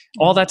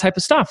 All that type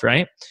of stuff,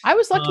 right? I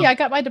was lucky. I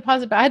got my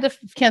deposit back. I had to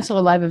cancel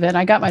a live event.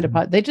 I got my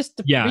deposit. They just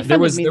refunded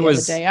me the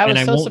other day. I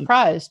was so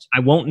surprised. I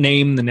won't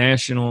name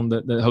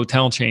the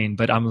hotel chain,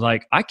 but I'm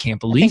like, I can't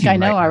believe I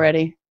know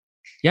already.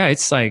 Yeah,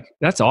 it's like,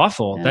 that's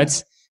awful. Yeah.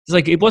 It's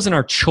like, it wasn't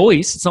our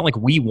choice. It's not like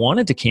we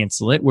wanted to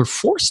cancel it. We're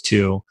forced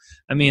to.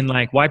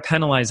 Why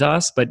penalize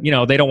us? But they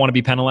don't want to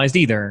be penalized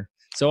either.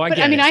 So I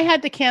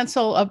had to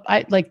cancel.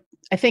 I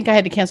think I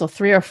had to cancel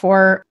 3 or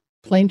 4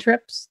 plane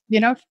trips,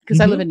 because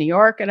I live in New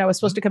York, and I was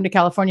supposed to come to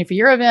California for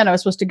your event. I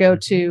was supposed to go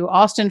to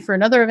Austin for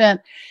another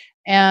event,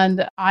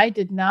 and I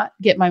did not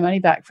get my money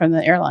back from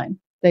the airline.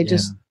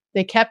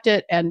 They kept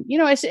it, and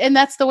and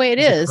that's the way it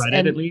is.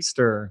 Credit at least,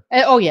 or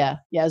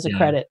as a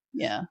credit,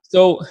 yeah.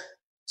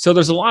 So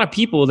there's a lot of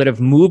people that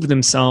have moved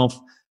themselves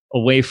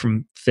away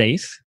from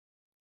faith,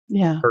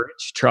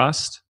 courage,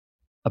 trust,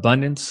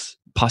 abundance,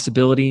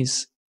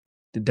 possibilities,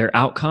 their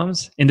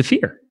outcomes, into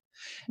fear.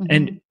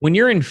 And when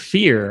you're in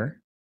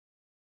fear,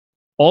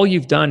 all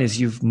you've done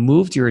is you've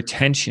moved your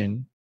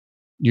attention,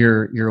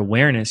 your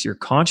awareness, your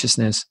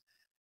consciousness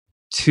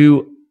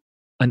to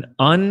an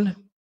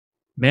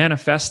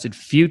unmanifested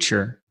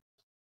future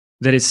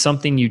that is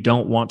something you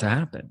don't want to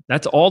happen.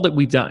 That's all that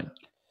we've done.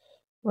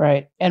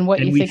 Right. And what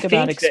you think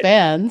about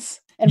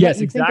expands. and Yes,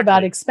 what you think exactly.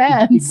 about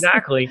expands.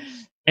 Exactly.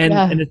 And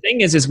Yeah. and the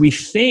thing is we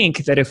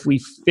think that if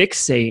we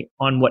fixate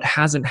on what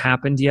hasn't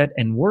happened yet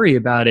and worry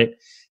about it,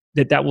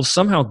 that will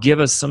somehow give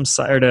us some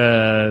sort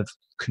of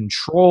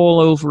control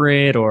over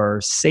it or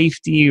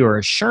safety or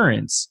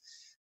assurance,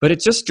 but it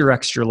just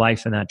directs your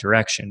life in that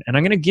direction. And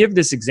I'm going to give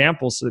this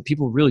example so that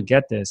people really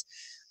get this,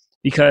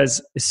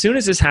 because as soon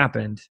as this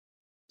happened,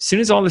 as soon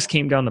as all this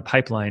came down the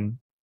pipeline,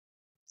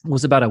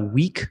 was about a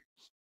week,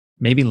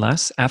 maybe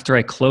less, after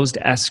I closed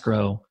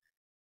escrow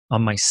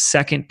on my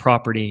second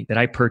property that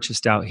I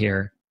purchased out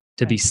here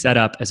to be set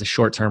up as a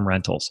short-term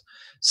rentals.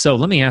 So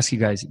let me ask you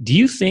guys, do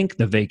you think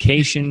the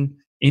vacation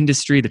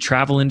industry, the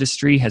travel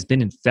industry has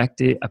been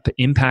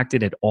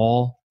impacted at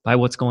all by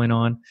what's going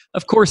on?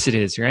 Of course it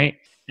is, right?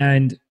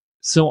 And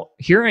so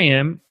here I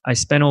am, I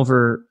spent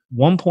over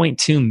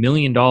 $1.2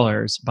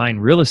 million buying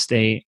real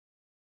estate,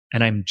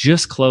 and I'm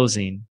just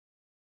closing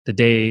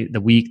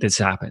the week this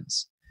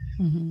happens.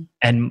 Mm-hmm.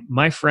 And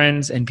my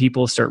friends and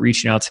people start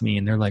reaching out to me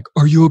and they're like,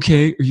 "Are you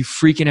okay? Are you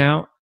freaking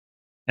out?"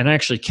 And I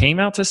actually came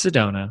out to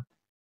Sedona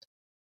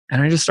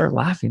and I just started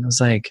laughing. I was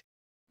like,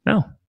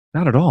 "No,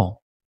 not at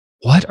all.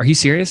 What? Are you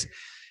serious?"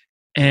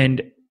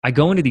 And I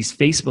go into these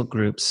Facebook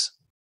groups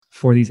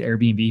for these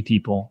Airbnb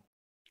people.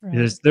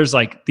 Right. There's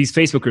like these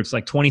Facebook groups,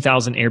 like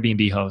 20,000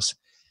 Airbnb hosts.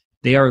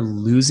 They are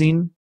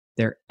losing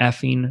their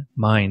effing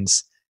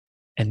minds.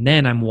 And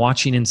then I'm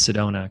watching in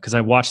Sedona, because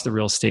I watch the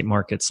real estate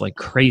markets like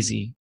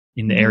crazy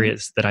in the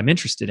areas that I'm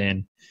interested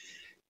in.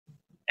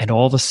 And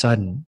all of a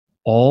sudden,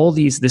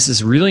 this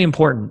is really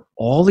important,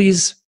 all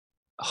these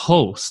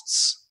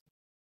hosts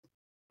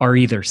are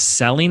either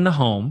selling the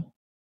home,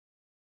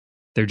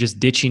 they're just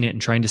ditching it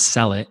and trying to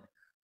sell it,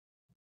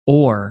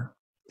 or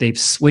they've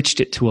switched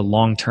it to a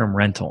long-term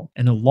rental.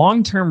 And a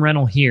long-term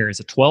rental here is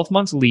a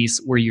 12-month lease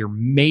where you're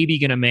maybe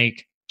going to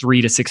make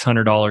 $300 to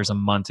 $600 a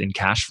month in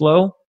cash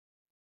flow.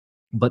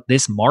 But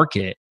this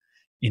market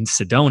in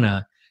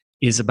Sedona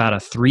is about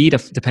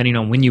a depending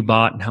on when you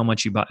bought and how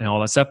much you bought and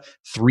all that stuff,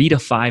 3 to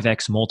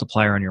 5x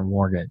multiplier on your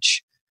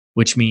mortgage,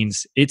 which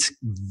means it's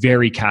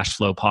very cash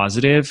flow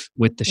positive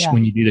with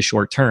when you do the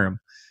short term.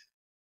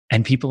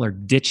 And people are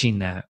ditching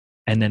that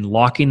and then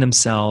locking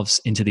themselves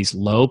into these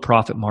low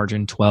profit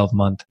margin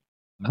 12-month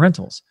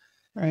rentals.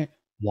 Right.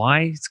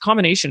 Why? It's a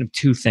combination of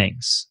two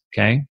things.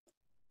 Okay.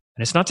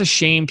 And it's not to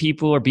shame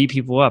people or beat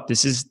people up.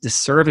 This is to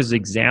serve as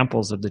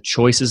examples of the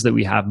choices that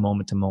we have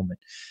moment to moment.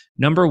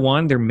 Number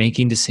one, they're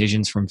making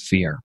decisions from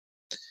fear.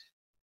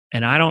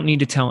 And I don't need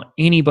to tell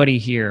anybody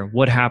here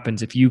what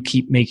happens if you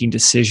keep making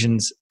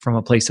decisions from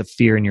a place of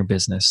fear in your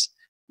business.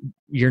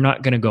 You're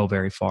not going to go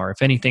very far.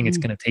 If anything, it's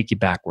going to take you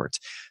backwards.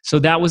 So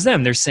that was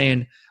them. They're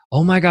saying,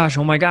 oh my gosh.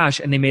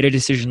 And they made a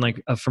decision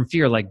like from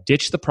fear, like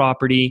ditch the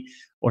property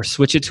or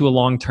switch it to a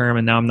long term.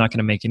 And now I'm not going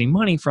to make any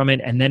money from it.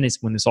 And then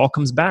when this all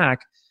comes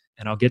back,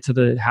 and I'll get to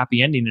the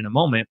happy ending in a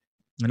moment.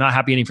 Not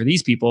happy ending for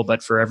these people,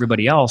 but for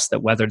everybody else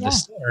that weathered the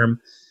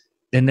storm.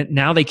 Then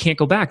now they can't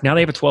go back. Now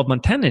they have a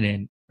 12-month tenant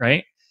in,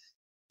 right?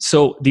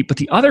 So, but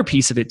the other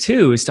piece of it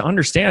too is to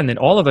understand that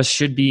all of us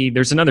should be.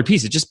 There's another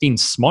piece. It's just being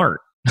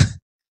smart.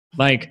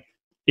 Like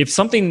if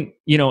something,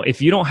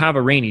 if you don't have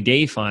a rainy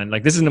day fund,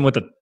 like this isn't what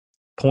the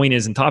point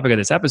is and topic of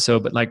this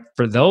episode, but like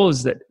for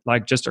those that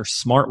like just are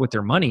smart with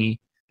their money,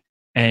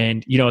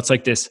 and it's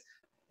like this.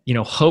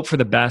 Hope for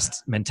the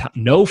best,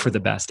 know for the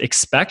best,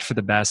 expect for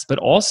the best, but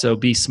also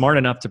be smart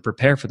enough to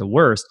prepare for the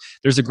worst.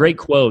 There's a great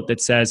quote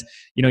that says,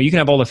 you can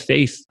have all the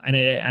faith, and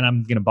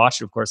I'm going to botch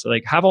it, of course,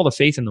 like have all the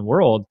faith in the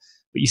world,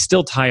 but you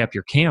still tie up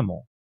your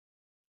camel,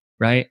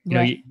 right?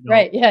 Right.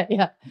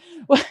 Yeah.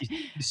 Well,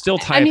 you still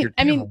tie up your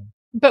camel.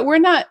 But we're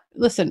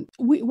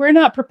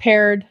not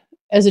prepared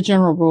as a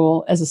general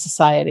rule, as a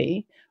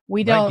society.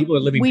 We don't, people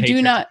are living paycheck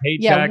to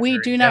paycheck. We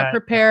do not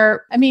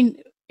prepare. I mean,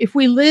 if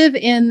we live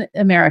in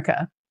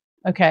America,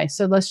 okay,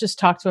 so let's just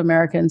talk to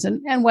Americans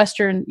and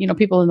Western,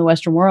 people in the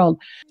Western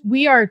world.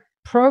 We are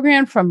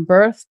programmed from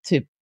birth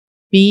to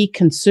be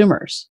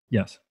consumers.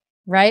 Yes.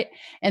 Right.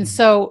 And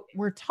so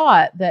we're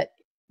taught that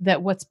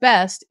what's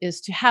best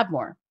is to have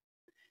more,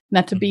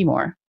 not to be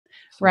more.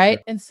 Right.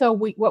 Sure. And so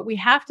what we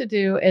have to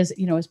do is,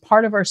 as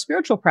part of our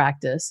spiritual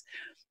practice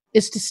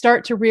is to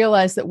start to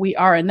realize that we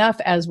are enough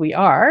as we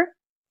are.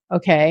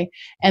 Okay.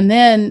 And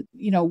then,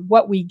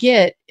 what we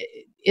get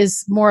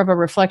is more of a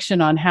reflection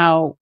on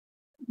how,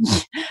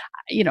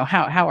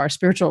 how our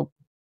spiritual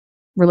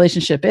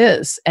relationship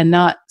is, and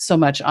not so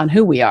much on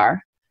who we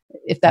are,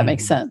 if that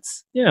makes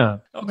sense. Yeah.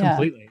 Oh,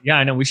 completely. Yeah.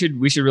 I know we should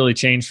really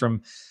change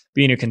from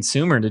being a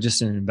consumer to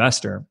just an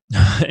investor,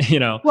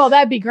 Well,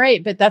 that'd be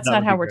great, but that's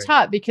not how we're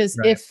taught, because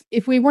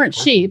if we weren't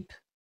sheep,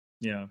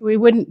 we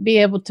wouldn't be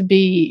able to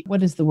be,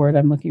 what is the word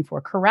I'm looking for?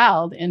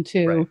 Corralled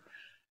into,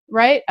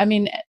 right? I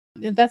mean,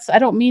 I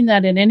don't mean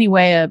that in any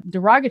way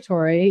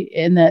derogatory,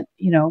 in that,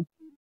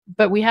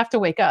 but we have to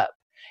wake up.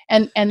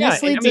 And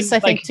this leads us, I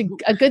think, to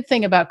a good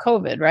thing about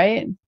COVID,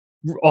 right?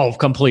 Oh,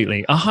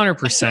 completely.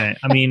 100%.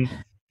 I mean,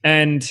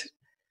 and,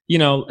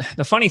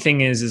 the funny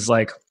thing is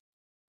like,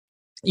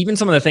 even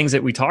some of the things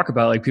that we talk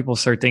about, like people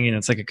start thinking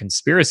it's like a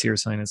conspiracy or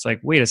something. It's like,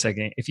 wait a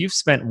second, if you've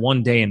spent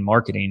one day in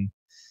marketing,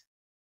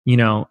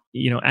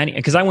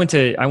 because I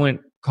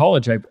went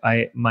college.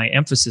 My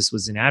emphasis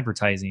was in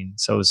advertising.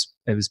 So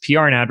it was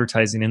PR and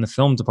advertising in the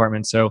film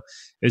department. So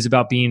it was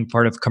about being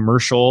part of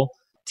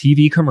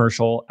TV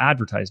commercial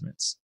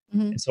advertisements.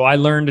 Mm-hmm. And so I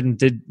learned and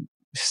did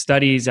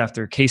studies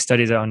after case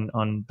studies on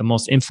the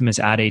most infamous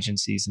ad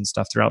agencies and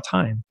stuff throughout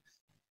time.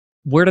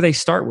 Where do they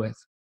start with?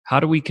 How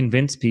do we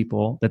convince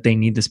people that they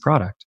need this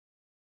product?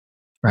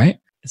 Right?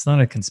 It's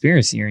not a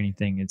conspiracy or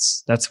anything.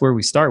 That's where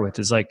we start with,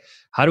 is like,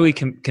 how do we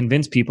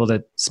convince people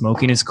that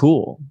smoking is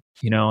cool?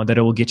 That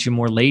it will get you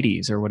more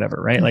ladies or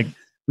whatever, right? Like,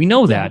 we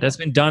know that that's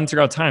been done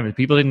throughout time, but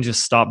people didn't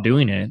just stop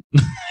doing it.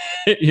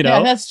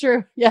 Yeah, that's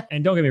true. Yeah.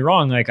 And don't get me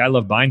wrong, like, I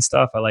love buying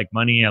stuff. I like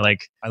money. I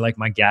like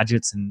my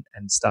gadgets and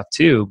stuff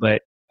too.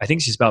 But I think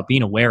it's just about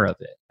being aware of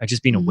it. Like,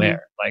 just being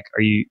aware. Like,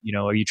 are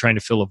you trying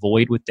to fill a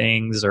void with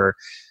things, or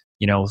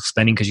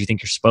spending because you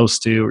think you're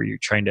supposed to, or you're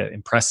trying to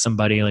impress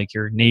somebody like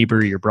your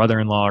neighbor, your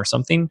brother-in-law or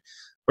something,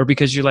 or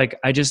because you're like,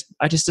 I just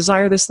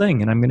desire this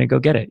thing and I'm going to go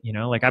get it.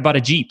 Like, I bought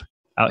a Jeep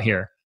out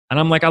here and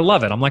I'm like, I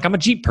love it. I'm like, I'm a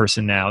Jeep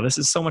person now. This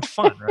is so much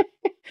fun. Right?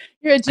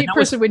 You're a Jeep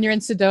person when you're in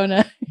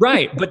Sedona.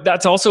 Right. But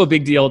that's also a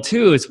big deal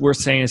too. It's worth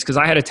saying, is because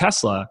I had a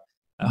Tesla,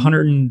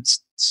 $100 and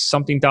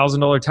something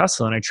thousand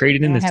Tesla, and I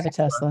traded in this. I have a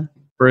Tesla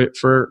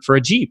for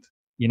a Jeep,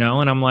 and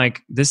I'm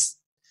like, the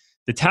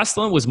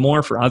Tesla was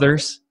more for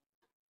others,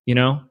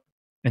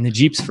 and the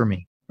Jeep's for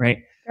me, right?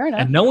 Fair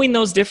enough. And knowing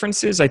those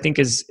differences, I think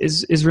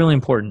is really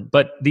important.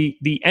 But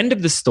the end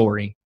of the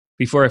story,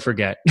 before I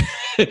forget,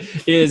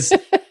 is a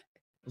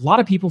lot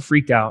of people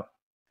freaked out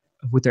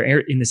with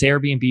in this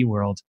Airbnb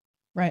world.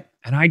 Right.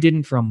 And I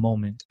didn't for a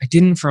moment.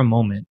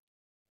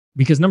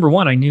 Because number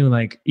one, I knew,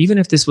 like, even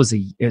if this was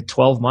a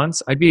 12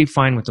 months, I'd be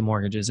fine with the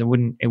mortgages. It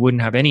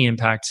wouldn't have any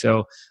impact.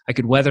 So I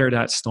could weather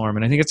that storm.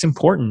 And I think it's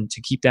important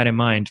to keep that in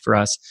mind for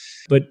us.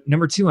 But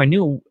number two, I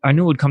knew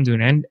it would come to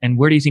an end. And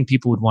where do you think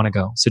people would want to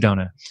go?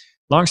 Sedona.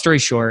 Long story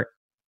short,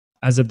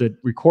 as of the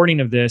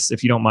recording of this,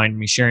 if you don't mind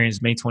me sharing, is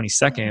May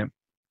 22nd.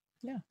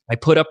 Yeah. I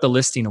put up the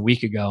listing a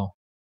week ago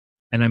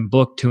and I'm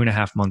booked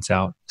 2.5 months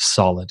out.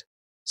 Solid.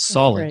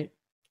 Great.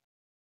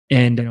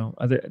 And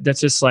that's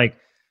just like,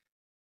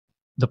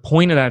 the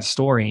point of that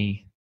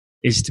story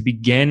is to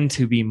begin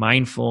to be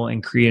mindful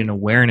and create an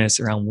awareness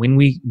around when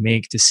we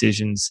make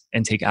decisions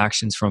and take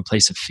actions from a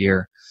place of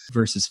fear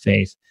versus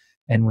faith.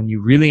 And when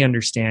you really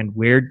understand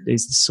where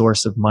is the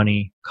source of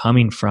money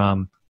coming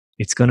from,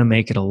 it's going to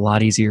make it a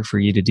lot easier for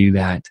you to do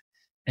that.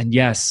 And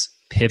yes,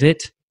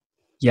 pivot.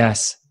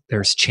 Yes,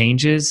 there's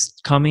changes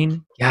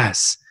coming.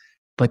 Yes,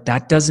 but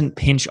that doesn't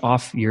pinch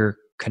off your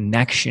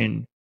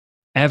connection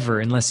ever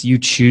unless you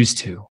choose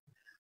to.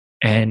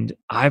 And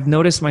I've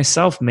noticed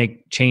myself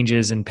make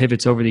changes and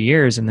pivots over the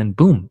years, and then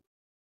boom,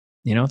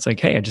 it's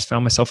like, hey, I just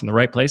found myself in the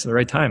right place at the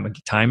right time,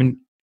 time and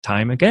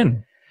time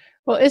again.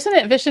 Well, isn't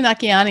it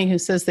Vishnakhiani who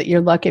says that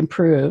your luck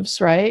improves,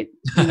 right?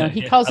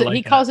 He calls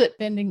it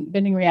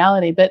bending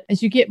reality. But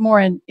as you get more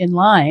in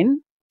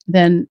line,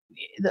 then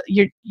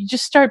you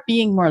just start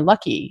being more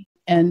lucky.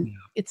 And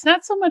it's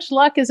not so much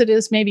luck as it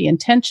is maybe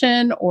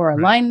intention or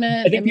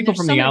alignment. I think people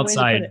from the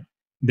outside,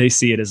 they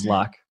see it as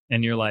luck,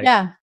 and you're like,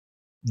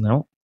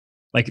 no.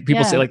 Like,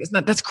 people say, like,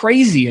 that's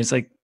crazy. It's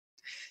like,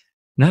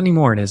 not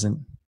anymore. It isn't.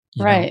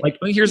 Right. Like,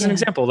 here's an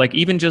example. Like,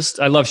 even just,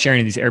 I love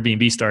sharing these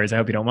Airbnb stories. I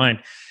hope you don't mind.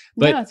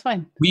 But no, it's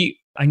fine.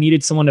 I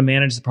needed someone to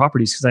manage the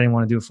properties because I didn't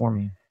want to do it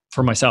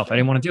for myself. I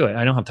didn't want to do it.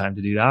 I don't have time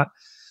to do that.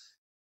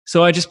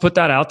 So I just put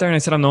that out there and I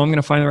said, I'm going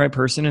to find the right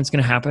person. And it's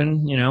going to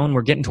happen, and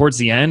we're getting towards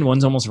the end.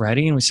 One's almost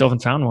ready and we still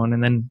haven't found one.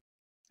 And then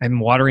I'm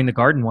watering the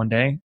garden one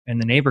day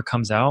and the neighbor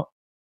comes out.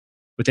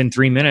 Within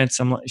 3 minutes,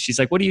 she's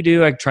like, what do you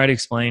do? I try to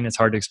explain. It's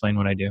hard to explain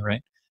what I do,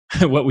 right?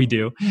 What we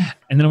do. Yeah.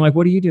 And then I'm like,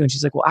 what do you do? And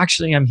she's like, well,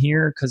 actually, I'm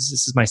here because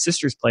this is my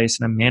sister's place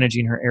and I'm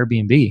managing her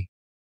Airbnb.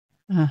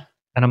 And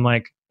I'm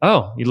like,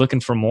 oh, you looking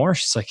for more?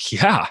 She's like,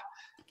 yeah.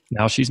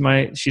 Now she's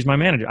my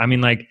manager. I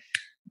mean, like,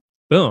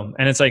 boom.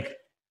 And it's like,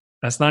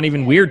 that's not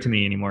even weird to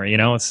me anymore.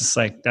 It's just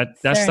like that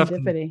stuff.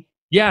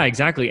 Yeah,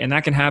 exactly. And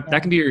that can happen.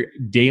 That can be your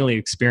daily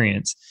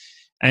experience.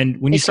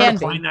 And when you start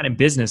applying that in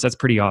business, that's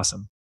pretty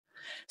awesome.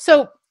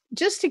 So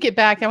just to get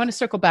back, I want to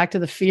circle back to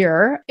the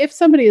fear. If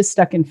somebody is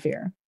stuck in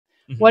fear,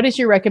 what is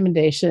your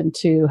recommendation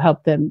to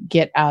help them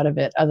get out of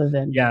it other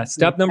than? Yeah.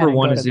 Step number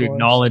one is to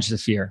acknowledge the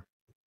fear.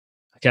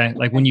 Okay.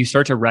 Like, when you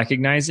start to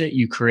recognize it,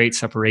 you create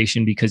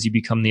separation because you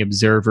become the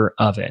observer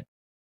of it.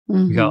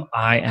 You go,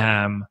 I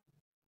am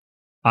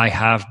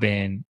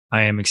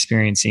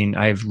experiencing,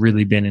 I've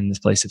really been in this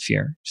place of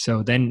fear.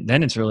 So then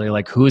it's really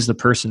like, who is the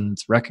person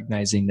that's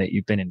recognizing that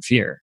you've been in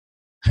fear?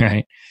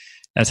 Right.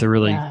 That's a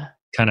really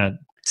kind of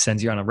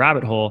sends you on a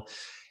rabbit hole.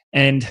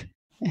 And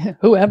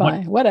who am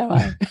I? What am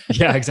I?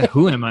 Yeah, exactly.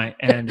 Who am I?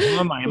 And who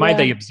am I? Am I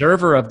the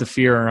observer of the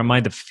fear, or am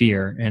I the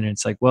fear? And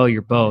it's like, well,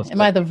 you're both. Am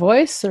I the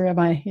voice, or am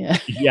I?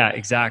 Yeah,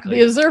 exactly.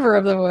 The observer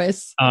of the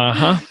voice.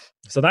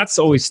 So that's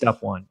always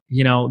step one.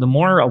 The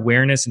more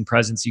awareness and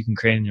presence you can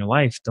create in your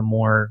life, the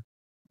more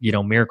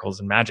miracles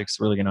and magic's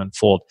really going to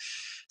unfold.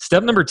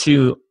 Step number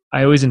 2,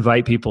 I always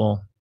invite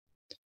people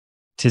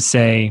to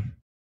say,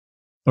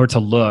 or to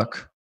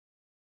look,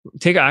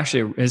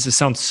 actually, this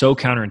sounds so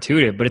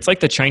counterintuitive, but it's like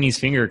the Chinese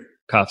finger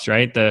cuffs,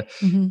 right? The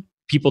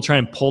people try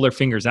and pull their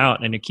fingers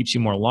out and it keeps you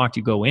more locked.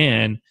 You go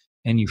in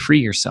and you free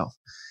yourself.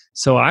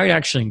 So I would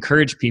actually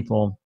encourage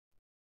people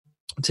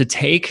to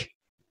take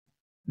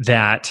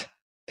that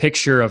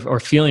picture of or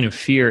feeling of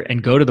fear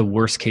and go to the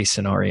worst case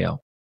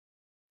scenario.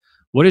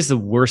 What is the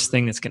worst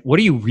thing what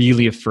are you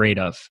really afraid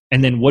of?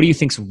 And then what do you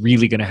think's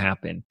really going to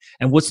happen?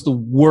 And what's the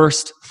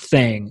worst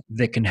thing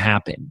that can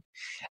happen?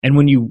 And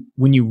when you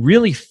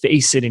really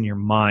face it in your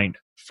mind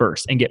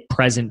first and get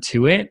present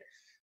to it,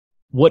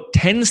 what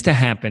tends to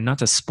happen, not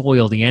to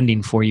spoil the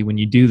ending for you when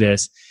you do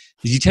this,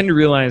 is you tend to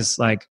realize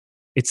like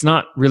it's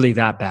not really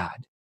that bad.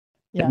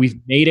 Yeah. That we've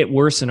made it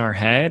worse in our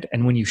head.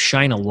 And when you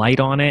shine a light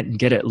on it and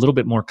get it a little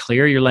bit more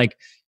clear, you're like,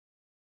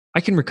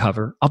 I can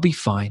recover. I'll be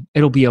fine.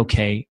 It'll be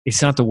okay.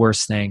 It's not the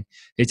worst thing.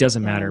 It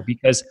doesn't matter.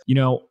 Because,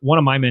 one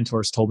of my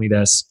mentors told me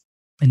this,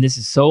 and this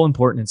is so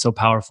important and so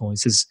powerful. He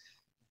says,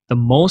 the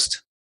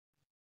most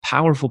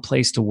powerful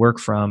place to work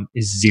from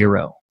is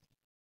zero.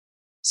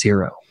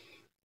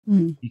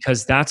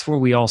 Because that's where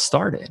we all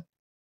started.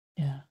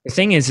 Yeah. The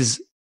thing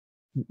is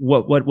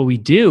what we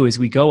do is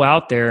we go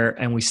out there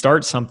and we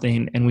start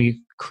something and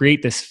we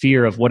create this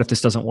fear of what if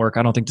this doesn't work?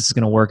 I don't think this is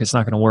going to work. It's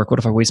not going to work. What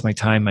if I waste my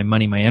time, my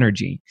money, my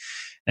energy?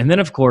 And then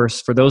of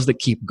course, for those that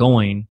keep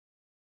going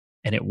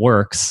and it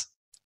works,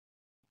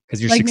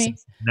 because your success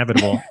is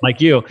inevitable,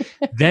 like you,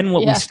 then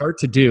what we start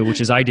to do,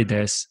 which is I did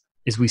this,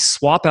 is we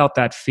swap out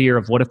that fear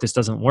of what if this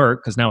doesn't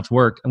work, because now it's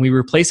worked, and we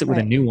replace it with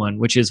a new one,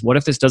 which is what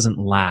if this doesn't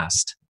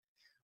last?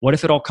 What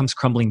if it all comes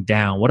crumbling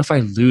down? What if I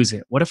lose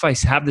it? What if I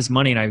have this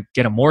money and I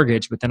get a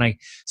mortgage, but then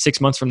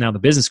 6 months from now, the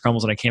business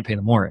crumbles and I can't pay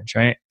the mortgage,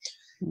 right?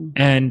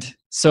 And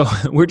so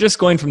we're just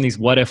going from these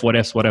what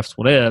ifs,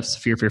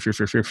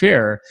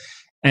 fear.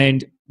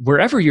 And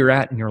wherever you're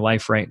at in your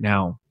life right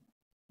now,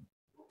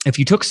 if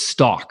you took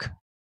stock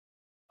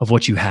of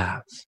what you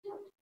have,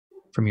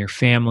 from your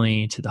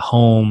family to the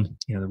home,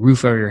 the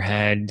roof over your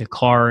head, the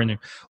car, and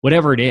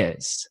whatever it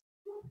is,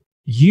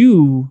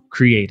 you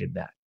created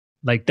that.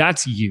 Like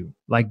that's you.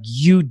 Like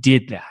you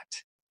did that.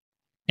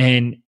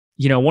 And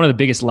one of the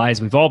biggest lies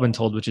we've all been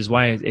told, which is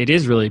why it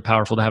is really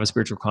powerful to have a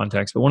spiritual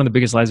context, but one of the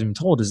biggest lies we've been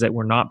told is that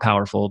we're not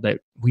powerful, that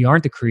we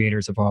aren't the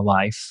creators of our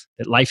life,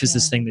 that life is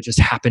this thing that just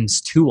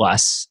happens to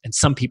us and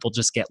some people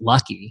just get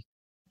lucky.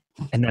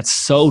 And that's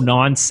so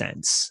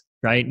nonsense,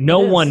 right?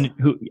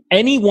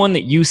 Anyone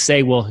that you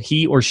say, well,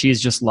 he or she is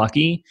just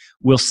lucky,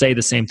 will say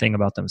the same thing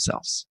about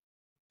themselves.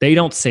 They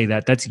don't say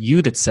that. That's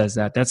you that says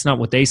that. That's not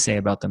what they say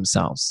about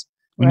themselves.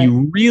 When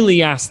you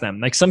really ask them,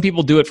 like some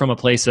people do it from a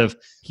place of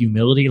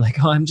humility, like,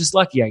 oh, I'm just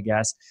lucky, I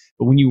guess.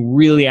 But when you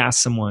really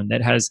ask someone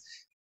that has,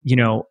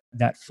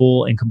 that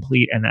full and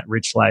complete and that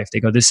rich life,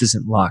 they go, this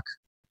isn't luck.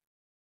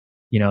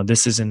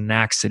 This isn't an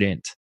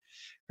accident,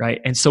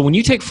 right? And so when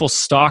you take full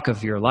stock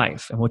of your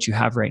life and what you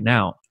have right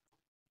now,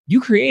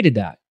 you created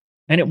that.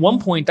 And at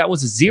one point that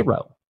was a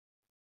zero.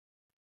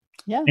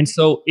 Yeah. And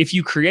so if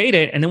you create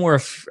it and then we're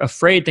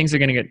afraid things are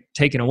going to get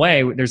taken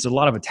away, there's a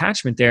lot of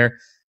attachment there.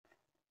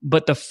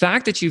 But the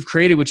fact that you've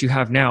created what you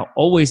have now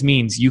always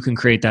means you can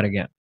create that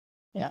again.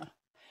 Yeah.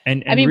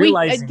 And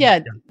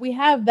realizing, we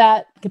have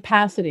that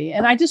capacity.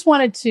 And I just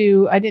wanted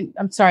to,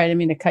 I'm sorry, I didn't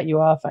mean to cut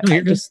you off.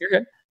 You're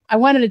good. I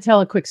wanted to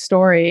tell a quick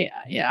story.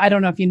 I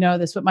don't know if you know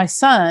this, but my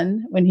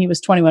son, when he was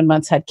 21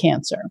 months, had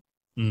cancer.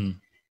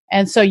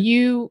 And so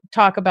you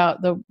talk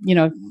about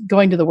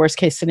going to the worst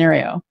case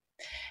scenario.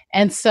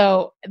 And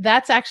so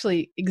that's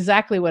actually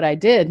exactly what I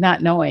did,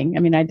 not knowing. I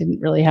mean, I didn't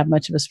really have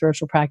much of a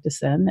spiritual practice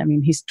then. I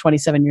mean, he's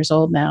 27 years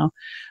old now,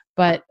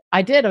 but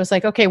I was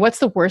like, okay, what's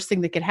the worst thing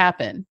that could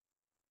happen?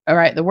 All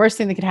right. The worst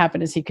thing that could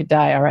happen is he could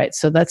die. All right.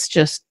 So that's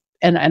just,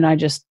 and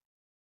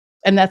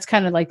that's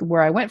kind of like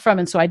where I went from.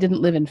 And so I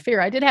didn't live in fear.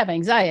 I did have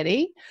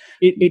anxiety.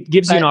 It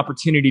gives you an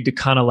opportunity to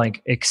kind of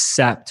like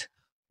accept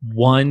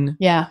one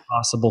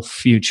possible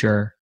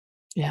future.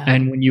 Yeah.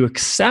 And when you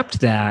accept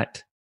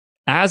that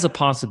as a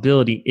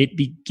possibility, it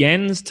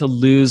begins to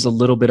lose a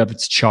little bit of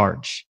its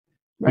charge,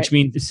 which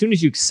means as soon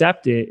as you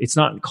accept it, it's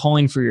not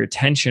calling for your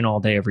attention all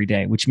day, every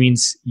day, which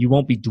means you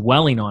won't be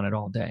dwelling on it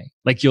all day.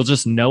 Like you'll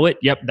just know it.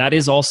 Yep. That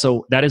is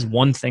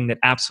one thing that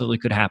absolutely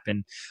could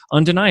happen.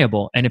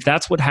 Undeniable. And if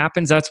that's what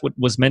happens, that's what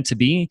was meant to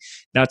be.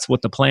 That's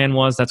what the plan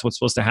was. That's what's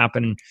supposed to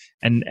happen.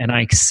 And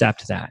I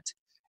accept that.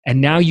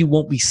 And now you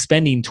won't be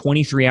spending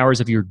 23 hours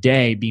of your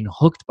day being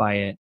hooked by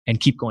it and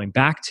keep going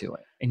back to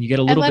it. And you get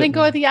a little bit letting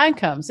go of the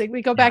outcomes. Like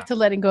we go back to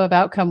letting go of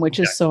outcome, which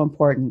is so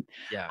important.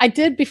 Yeah. I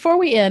did, before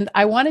we end,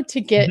 I wanted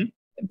to get,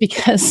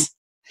 because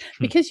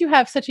you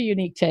have such a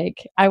unique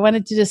take, I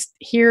wanted to just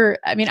hear,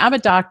 I mean, I'm a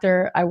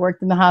doctor. I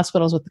worked in the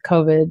hospitals with the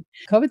COVID.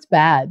 COVID's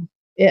bad.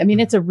 I mean,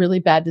 it's a really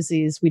bad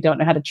disease. We don't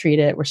know how to treat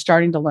it. We're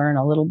starting to learn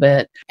a little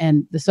bit.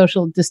 And the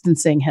social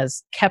distancing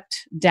has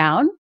kept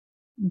down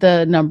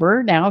the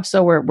number now.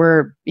 So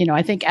we're,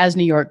 I think as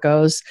New York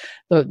goes,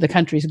 the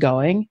country's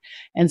going.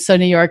 And so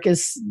New York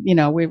is,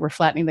 we were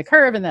flattening the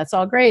curve and that's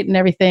all great and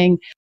everything,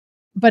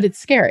 but it's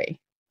scary.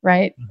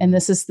 Right. And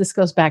this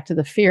goes back to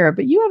the fear,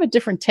 but you have a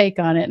different take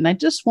on it. And I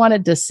just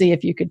wanted to see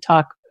if you could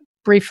talk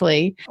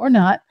briefly or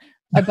not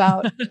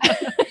about,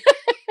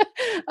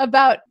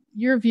 about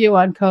your view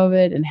on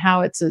COVID and how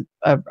it's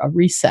a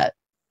reset.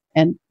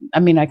 And I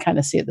mean, I kind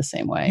of see it the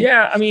same way.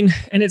 Yeah. I mean,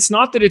 and it's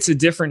not that it's a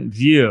different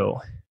view.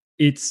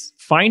 It's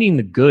finding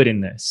the good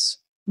in this.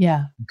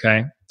 Yeah.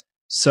 Okay.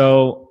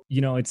 So,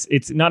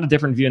 it's not a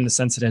different view in the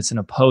sense that it's an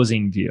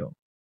opposing view.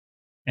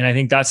 And I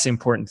think that's the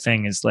important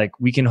thing is like,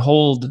 we can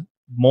hold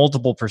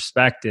multiple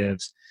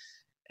perspectives.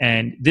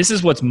 And this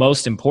is what's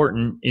most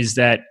important is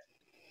that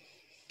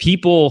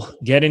people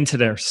get into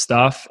their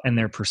stuff and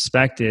their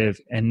perspective.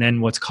 And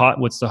then what's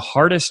the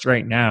hardest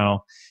right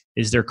now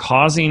is they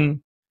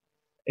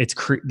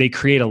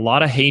create a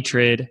lot of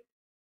hatred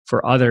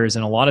for others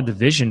and a lot of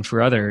division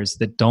for others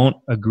that don't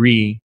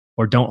agree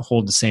or don't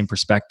hold the same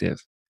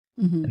perspective.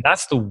 Mm-hmm. And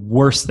that's the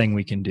worst thing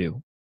we can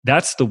do.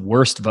 That's the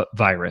worst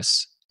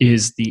virus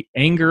is the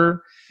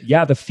anger,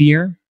 the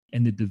fear,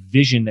 and the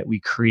division that we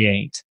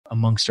create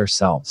amongst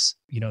ourselves.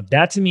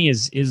 That to me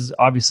is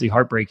obviously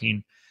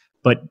heartbreaking.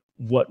 But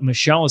what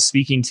Michelle is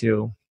speaking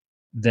to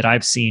that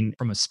I've seen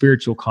from a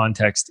spiritual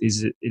context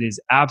is it is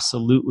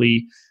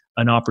absolutely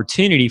an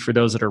opportunity for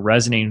those that are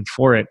resonating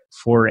for it,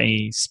 for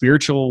a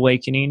spiritual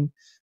awakening,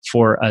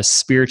 for a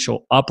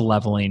spiritual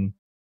up-leveling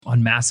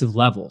on massive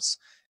levels.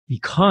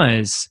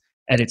 Because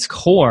at its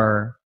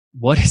core,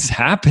 what is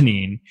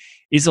happening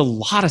is a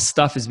lot of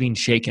stuff is being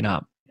shaken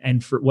up.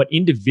 And for what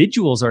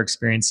individuals are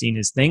experiencing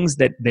is things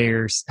that they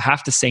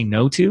have to say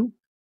no to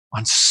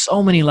on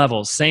so many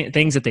levels.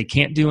 Things that they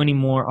can't do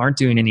anymore, aren't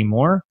doing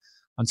anymore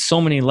on so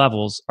many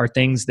levels are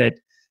things that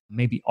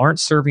maybe weren't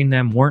serving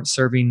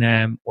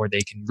them, or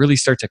they can really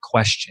start to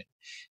question.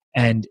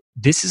 And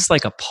this is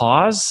like a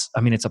pause.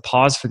 I mean, it's a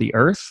pause for the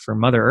earth, for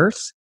Mother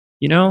Earth,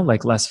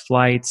 like less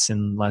flights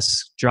and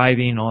less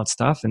driving and all that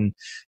stuff. And,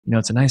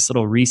 it's a nice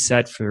little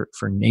reset for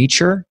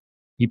nature.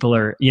 People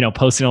are,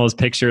 posting all those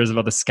pictures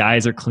about the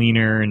skies are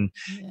cleaner and,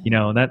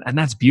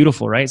 that's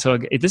beautiful, right? So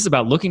this is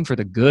about looking for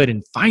the good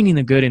and finding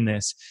the good in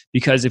this,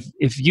 because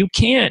if you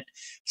can't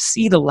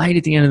see the light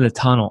at the end of the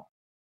tunnel,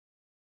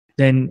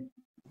 then,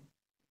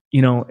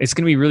 it's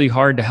going to be really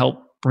hard to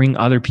help bring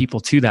other people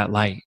to that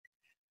light.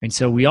 And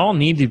so we all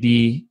need to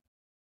be,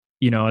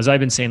 as I've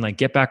been saying, like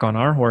get back on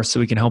our horse so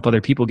we can help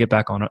other people get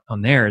back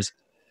on theirs.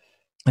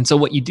 And so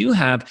what you do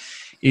have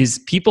is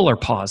people are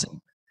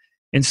pausing.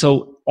 And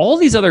so all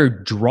these other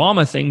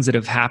drama things that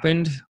have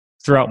happened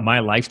throughout my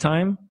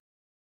lifetime,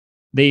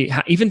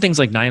 even things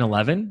like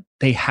 9/11,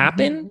 they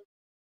happen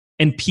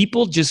and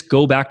people just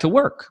go back to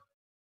work.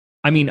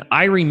 I mean,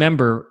 I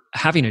remember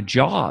having a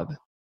job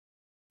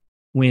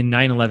when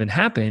 9/11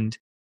 happened.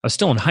 I was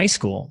still in high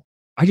school.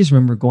 I just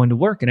remember going to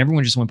work and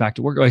everyone just went back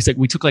to work. I said,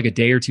 we took like a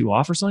day or two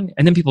off or something.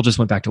 And then people just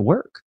went back to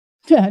work.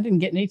 Yeah, I didn't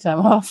get any time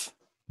off.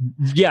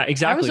 Yeah,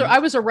 exactly. I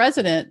was a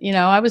resident,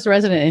 I was a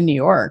resident in New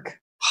York.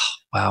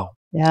 Wow.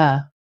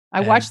 Yeah.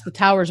 I watched the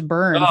towers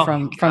burn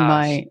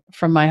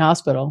from my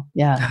hospital.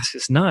 Yeah. That's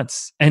just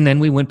nuts. And then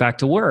we went back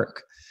to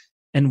work.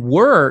 And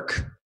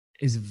work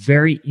is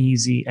very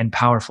easy and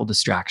powerful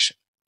distraction.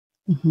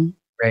 Mm-hmm.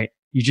 Right?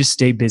 You just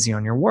stay busy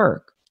on your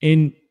work.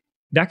 And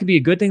that could be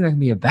a good thing, that can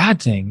be a bad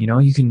thing.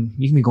 You can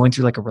be going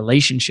through like a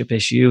relationship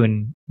issue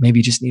and maybe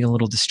you just need a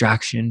little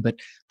distraction, but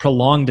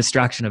prolonged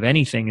distraction of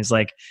anything is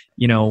like,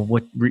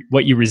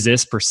 what you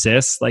resist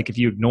persists. Like if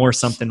you ignore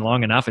something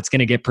long enough, it's going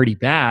to get pretty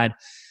bad.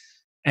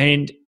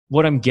 And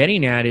what I'm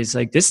getting at is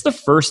like, this is the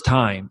first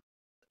time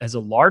as a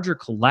larger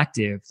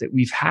collective that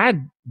we've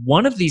had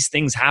one of these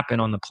things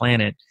happen on the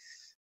planet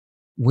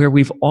where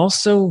we've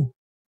also,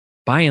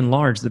 by and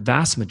large, the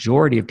vast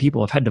majority of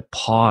people have had to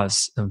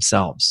pause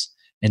themselves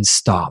and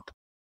stop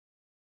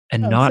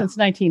and not since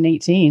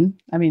 1918.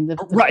 I mean,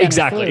 right.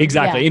 Exactly.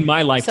 Yeah. In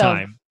my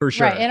lifetime, for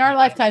sure. Right. In our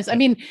lifetimes. I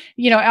mean,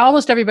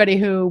 almost everybody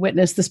who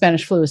witnessed the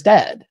Spanish flu is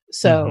dead.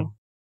 So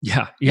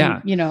yeah.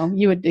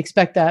 You would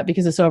expect that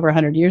because it's over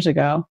 100 years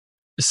ago.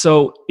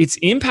 So it's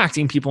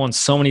impacting people on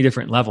so many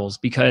different levels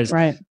because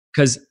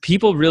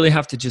people really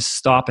have to just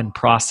stop and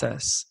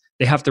process.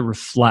 They have to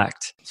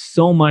reflect.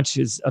 So much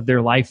of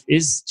their life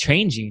is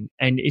changing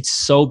and it's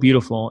so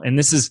beautiful. And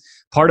this is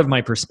part of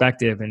my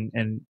perspective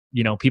and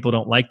people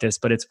don't like this,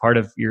 but it's part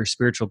of your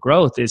spiritual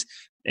growth is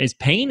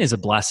pain is a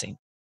blessing.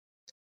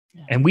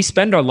 Yeah. And we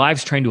spend our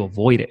lives trying to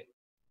avoid it.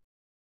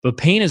 But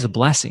pain is a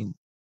blessing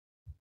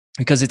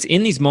because it's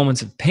in these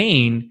moments of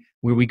pain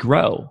where we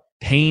grow.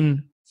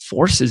 Pain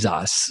forces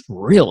us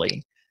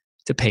really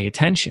to pay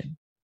attention.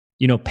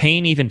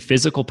 Pain, even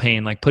physical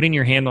pain, like putting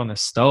your hand on the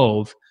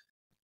stove,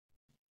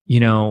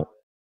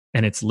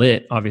 and it's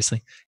lit,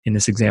 obviously, in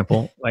this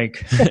example.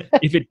 Like,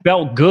 if it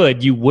felt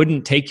good, you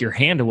wouldn't take your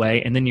hand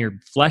away and then your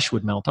flesh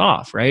would melt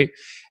off, right?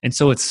 And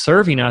so it's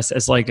serving us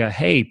as like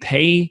hey,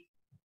 pay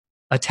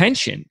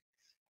attention.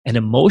 And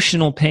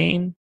emotional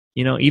pain,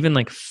 even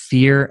like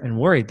fear and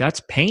worry,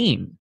 that's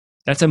pain.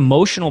 That's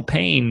emotional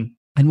pain.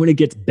 And when it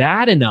gets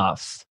bad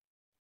enough,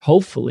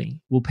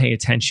 hopefully we'll pay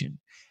attention.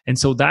 And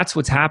so that's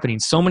what's happening.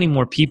 So many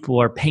more people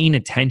are paying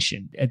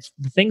attention. It's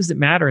the things that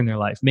matter in their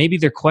life. Maybe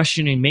they're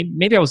questioning,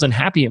 maybe I was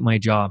unhappy at my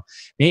job.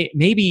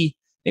 Maybe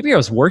I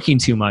was working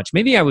too much.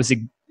 Maybe I was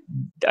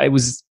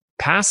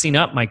passing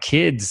up my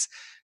kids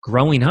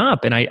growing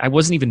up and I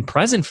wasn't even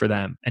present for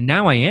them. And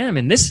now I am.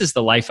 And this is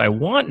the life I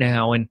want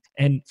now. And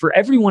for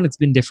everyone, it's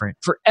been different.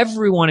 For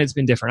everyone, it's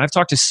been different. I've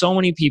talked to so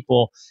many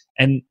people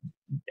and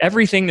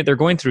everything that they're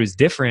going through is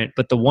different.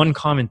 But the one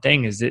common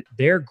thing is that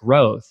their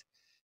growth,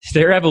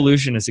 their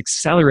evolution is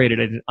accelerated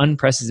at an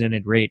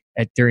unprecedented rate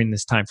during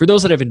this time. For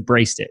those that have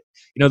embraced it,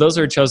 those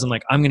that are chosen,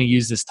 like, I'm going to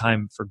use this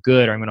time for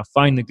good, or I'm going to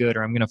find the good,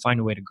 or I'm going to find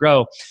a way to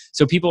grow.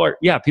 So people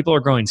are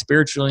growing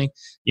spiritually.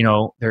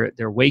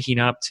 They're waking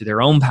up to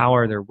their own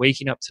power. They're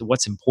waking up to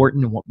what's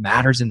important and what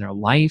matters in their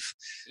life.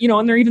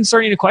 And they're even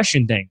starting to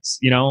question things.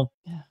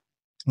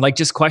 Like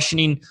just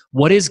questioning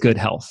what is good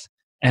health.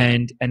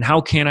 And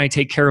how can I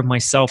take care of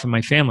myself and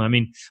my family? I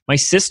mean, my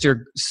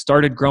sister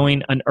started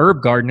growing an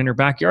herb garden in her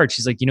backyard.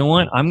 She's like, you know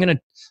what? I'm gonna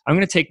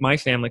take my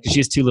family, because she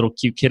has 2 little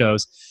cute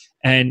kiddos,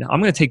 and I'm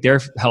gonna take their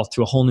health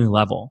to a whole new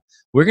level.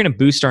 We're gonna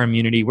boost our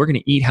immunity. We're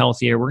gonna eat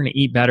healthier. We're gonna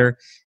eat better,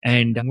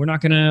 and we're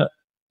not gonna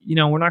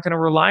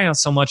rely on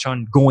so much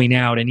on going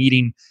out and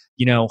eating,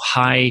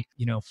 high,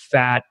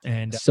 fat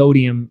and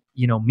sodium,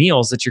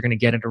 meals that you're gonna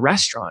get at a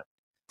restaurant.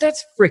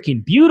 That's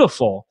freaking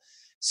beautiful.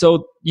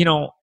 So,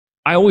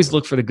 I always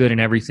look for the good in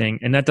everything,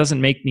 and that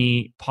doesn't make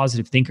me a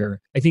positive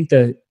thinker. I think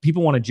that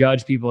people want to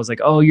judge people as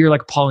like, oh, you're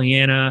like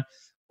Pollyanna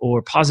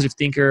or positive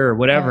thinker or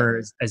whatever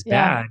as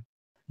bad.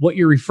 What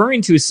you're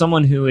referring to is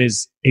someone who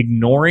is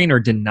ignoring or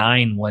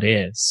denying what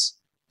is.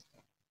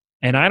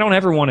 And I don't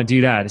ever want to do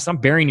that. It's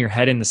not burying your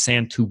head in the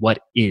sand to what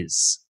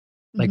is.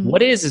 Like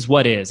what is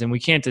what is, and we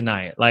can't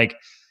deny it. Like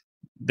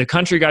the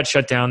country got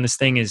shut down. This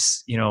thing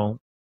is,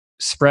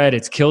 spread.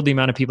 It's killed the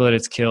amount of people that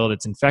it's killed.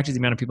 It's infected the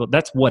amount of people.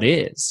 That's what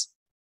is.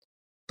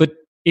 But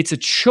it's a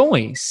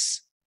choice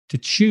to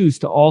choose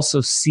to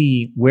also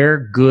see where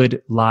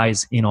good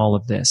lies in all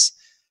of this,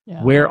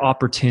 where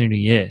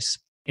opportunity is.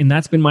 And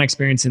that's been my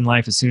experience in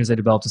life as soon as I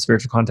developed a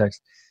spiritual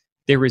context.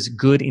 There is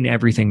good in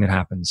everything that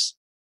happens.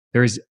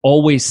 There is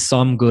always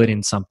some good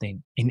in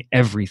something, in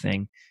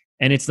everything.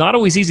 And it's not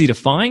always easy to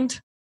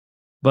find,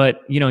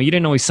 but you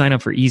didn't always sign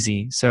up for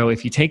easy. So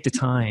if you take the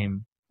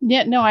time.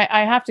 Yeah, no,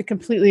 I have to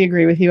completely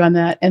agree with you on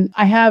that. And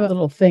I have a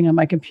little thing on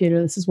my computer.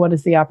 This is, what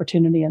is the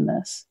opportunity in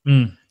this?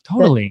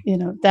 Totally.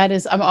 That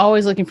is, I'm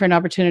always looking for an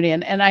opportunity.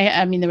 And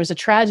I mean, there was a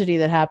tragedy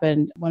that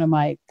happened. One of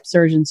my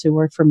surgeons who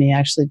worked for me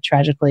actually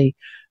tragically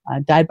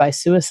died by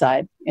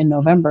suicide in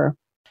November.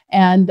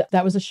 And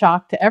that was a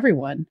shock to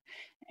everyone.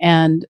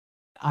 And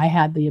I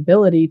had the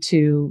ability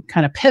to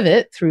kind of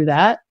pivot through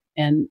that.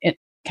 And it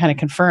kind of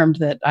confirmed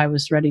that I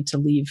was ready to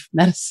leave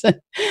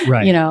medicine,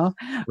 right.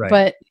 Right.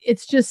 But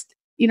it's just,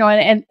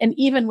 and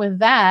even with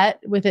that,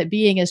 with it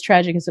being as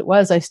tragic as it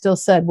was, I still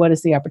said, what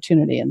is the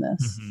opportunity in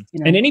this?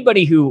 And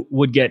anybody who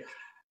would get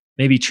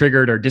maybe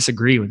triggered or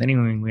disagree with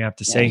anything we have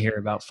to say here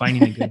about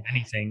finding the good in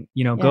anything,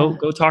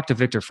 go talk to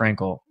Viktor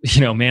Frankl,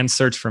 Man's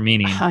Search for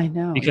Meaning. I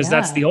know. Because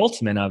that's the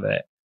ultimate of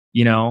it.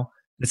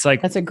 It's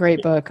like, that's a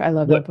great book. I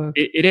love that book.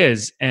 It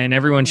is. And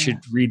everyone should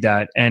read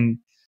that. And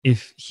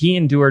if he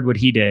endured what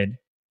he did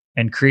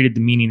and created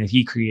the meaning that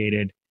he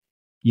created,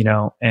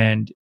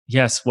 and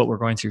yes, what we're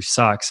going through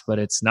sucks, but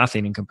it's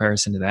nothing in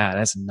comparison to that.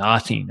 That's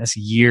nothing. That's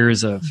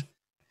years of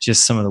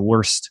just some of the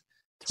worst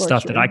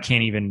stuff that I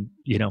can't even,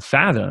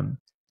 fathom,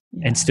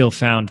 and still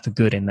found the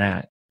good in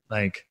that.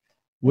 Like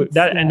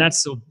that, and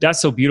that's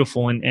so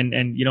beautiful.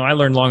 And I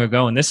learned long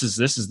ago, and this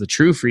is the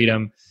true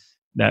freedom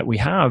that we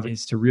have,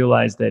 is to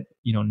realize that,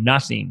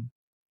 nothing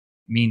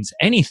means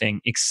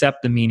anything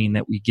except the meaning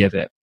that we give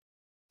it.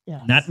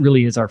 Yes. And that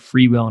really is our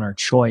free will and our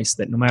choice,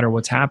 that no matter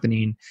what's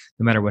happening,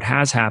 no matter what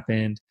has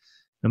happened,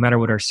 no matter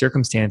what our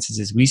circumstances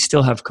is, we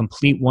still have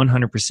complete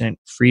 100%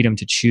 freedom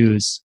to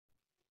choose,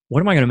 what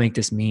am I going to make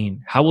this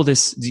mean? How will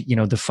this,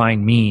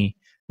 define me?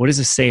 What does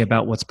this say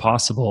about what's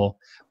possible?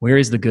 Where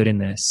is the good in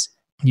this?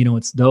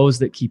 It's those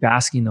that keep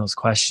asking those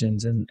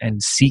questions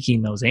and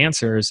seeking those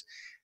answers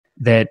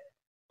that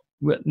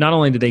not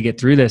only do they get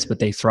through this, but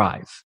they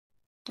thrive.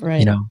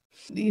 Right.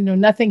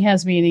 Nothing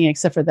has meaning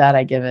except for that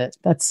I give it.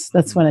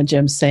 That's one of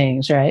Jim's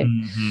sayings, right?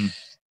 Mm-hmm.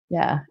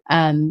 Yeah.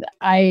 And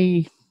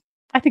I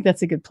think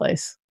that's a good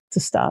place to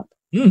stop.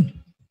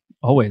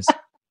 Always.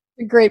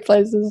 A great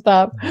place to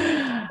stop.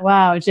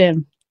 Wow,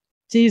 Jim.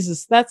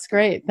 Jesus, that's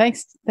great.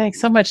 Thanks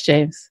so much,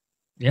 James.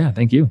 Yeah,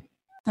 thank you.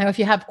 Now, if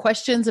you have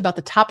questions about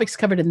the topics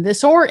covered in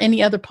this or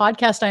any other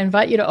podcast, I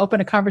invite you to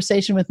open a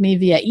conversation with me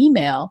via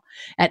email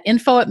at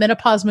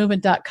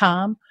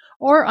info@menopausemovement.com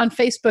or on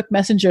Facebook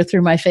Messenger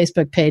through my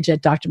Facebook page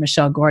at Dr.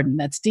 Michelle Gordon.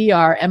 That's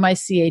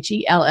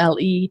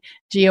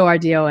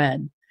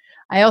DrMichellellegordon.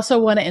 I also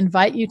want to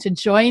invite you to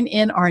join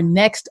in our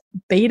next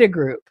beta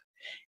group.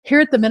 Here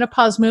at the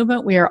Menopause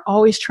Movement, we are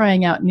always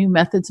trying out new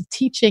methods of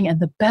teaching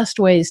and the best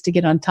ways to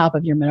get on top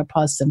of your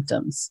menopause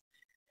symptoms.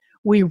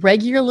 We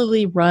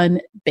regularly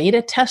run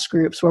beta test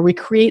groups where we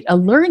create a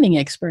learning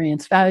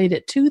experience valued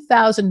at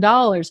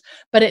 $2,000,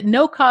 but at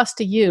no cost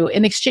to you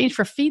in exchange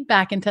for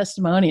feedback and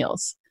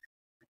testimonials.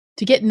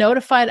 To get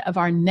notified of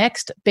our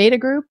next beta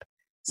group,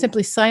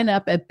 simply sign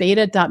up at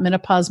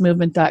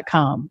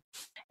beta.menopausemovement.com.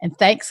 And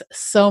thanks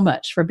so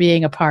much for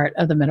being a part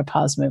of the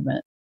menopause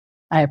movement.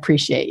 I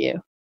appreciate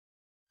you.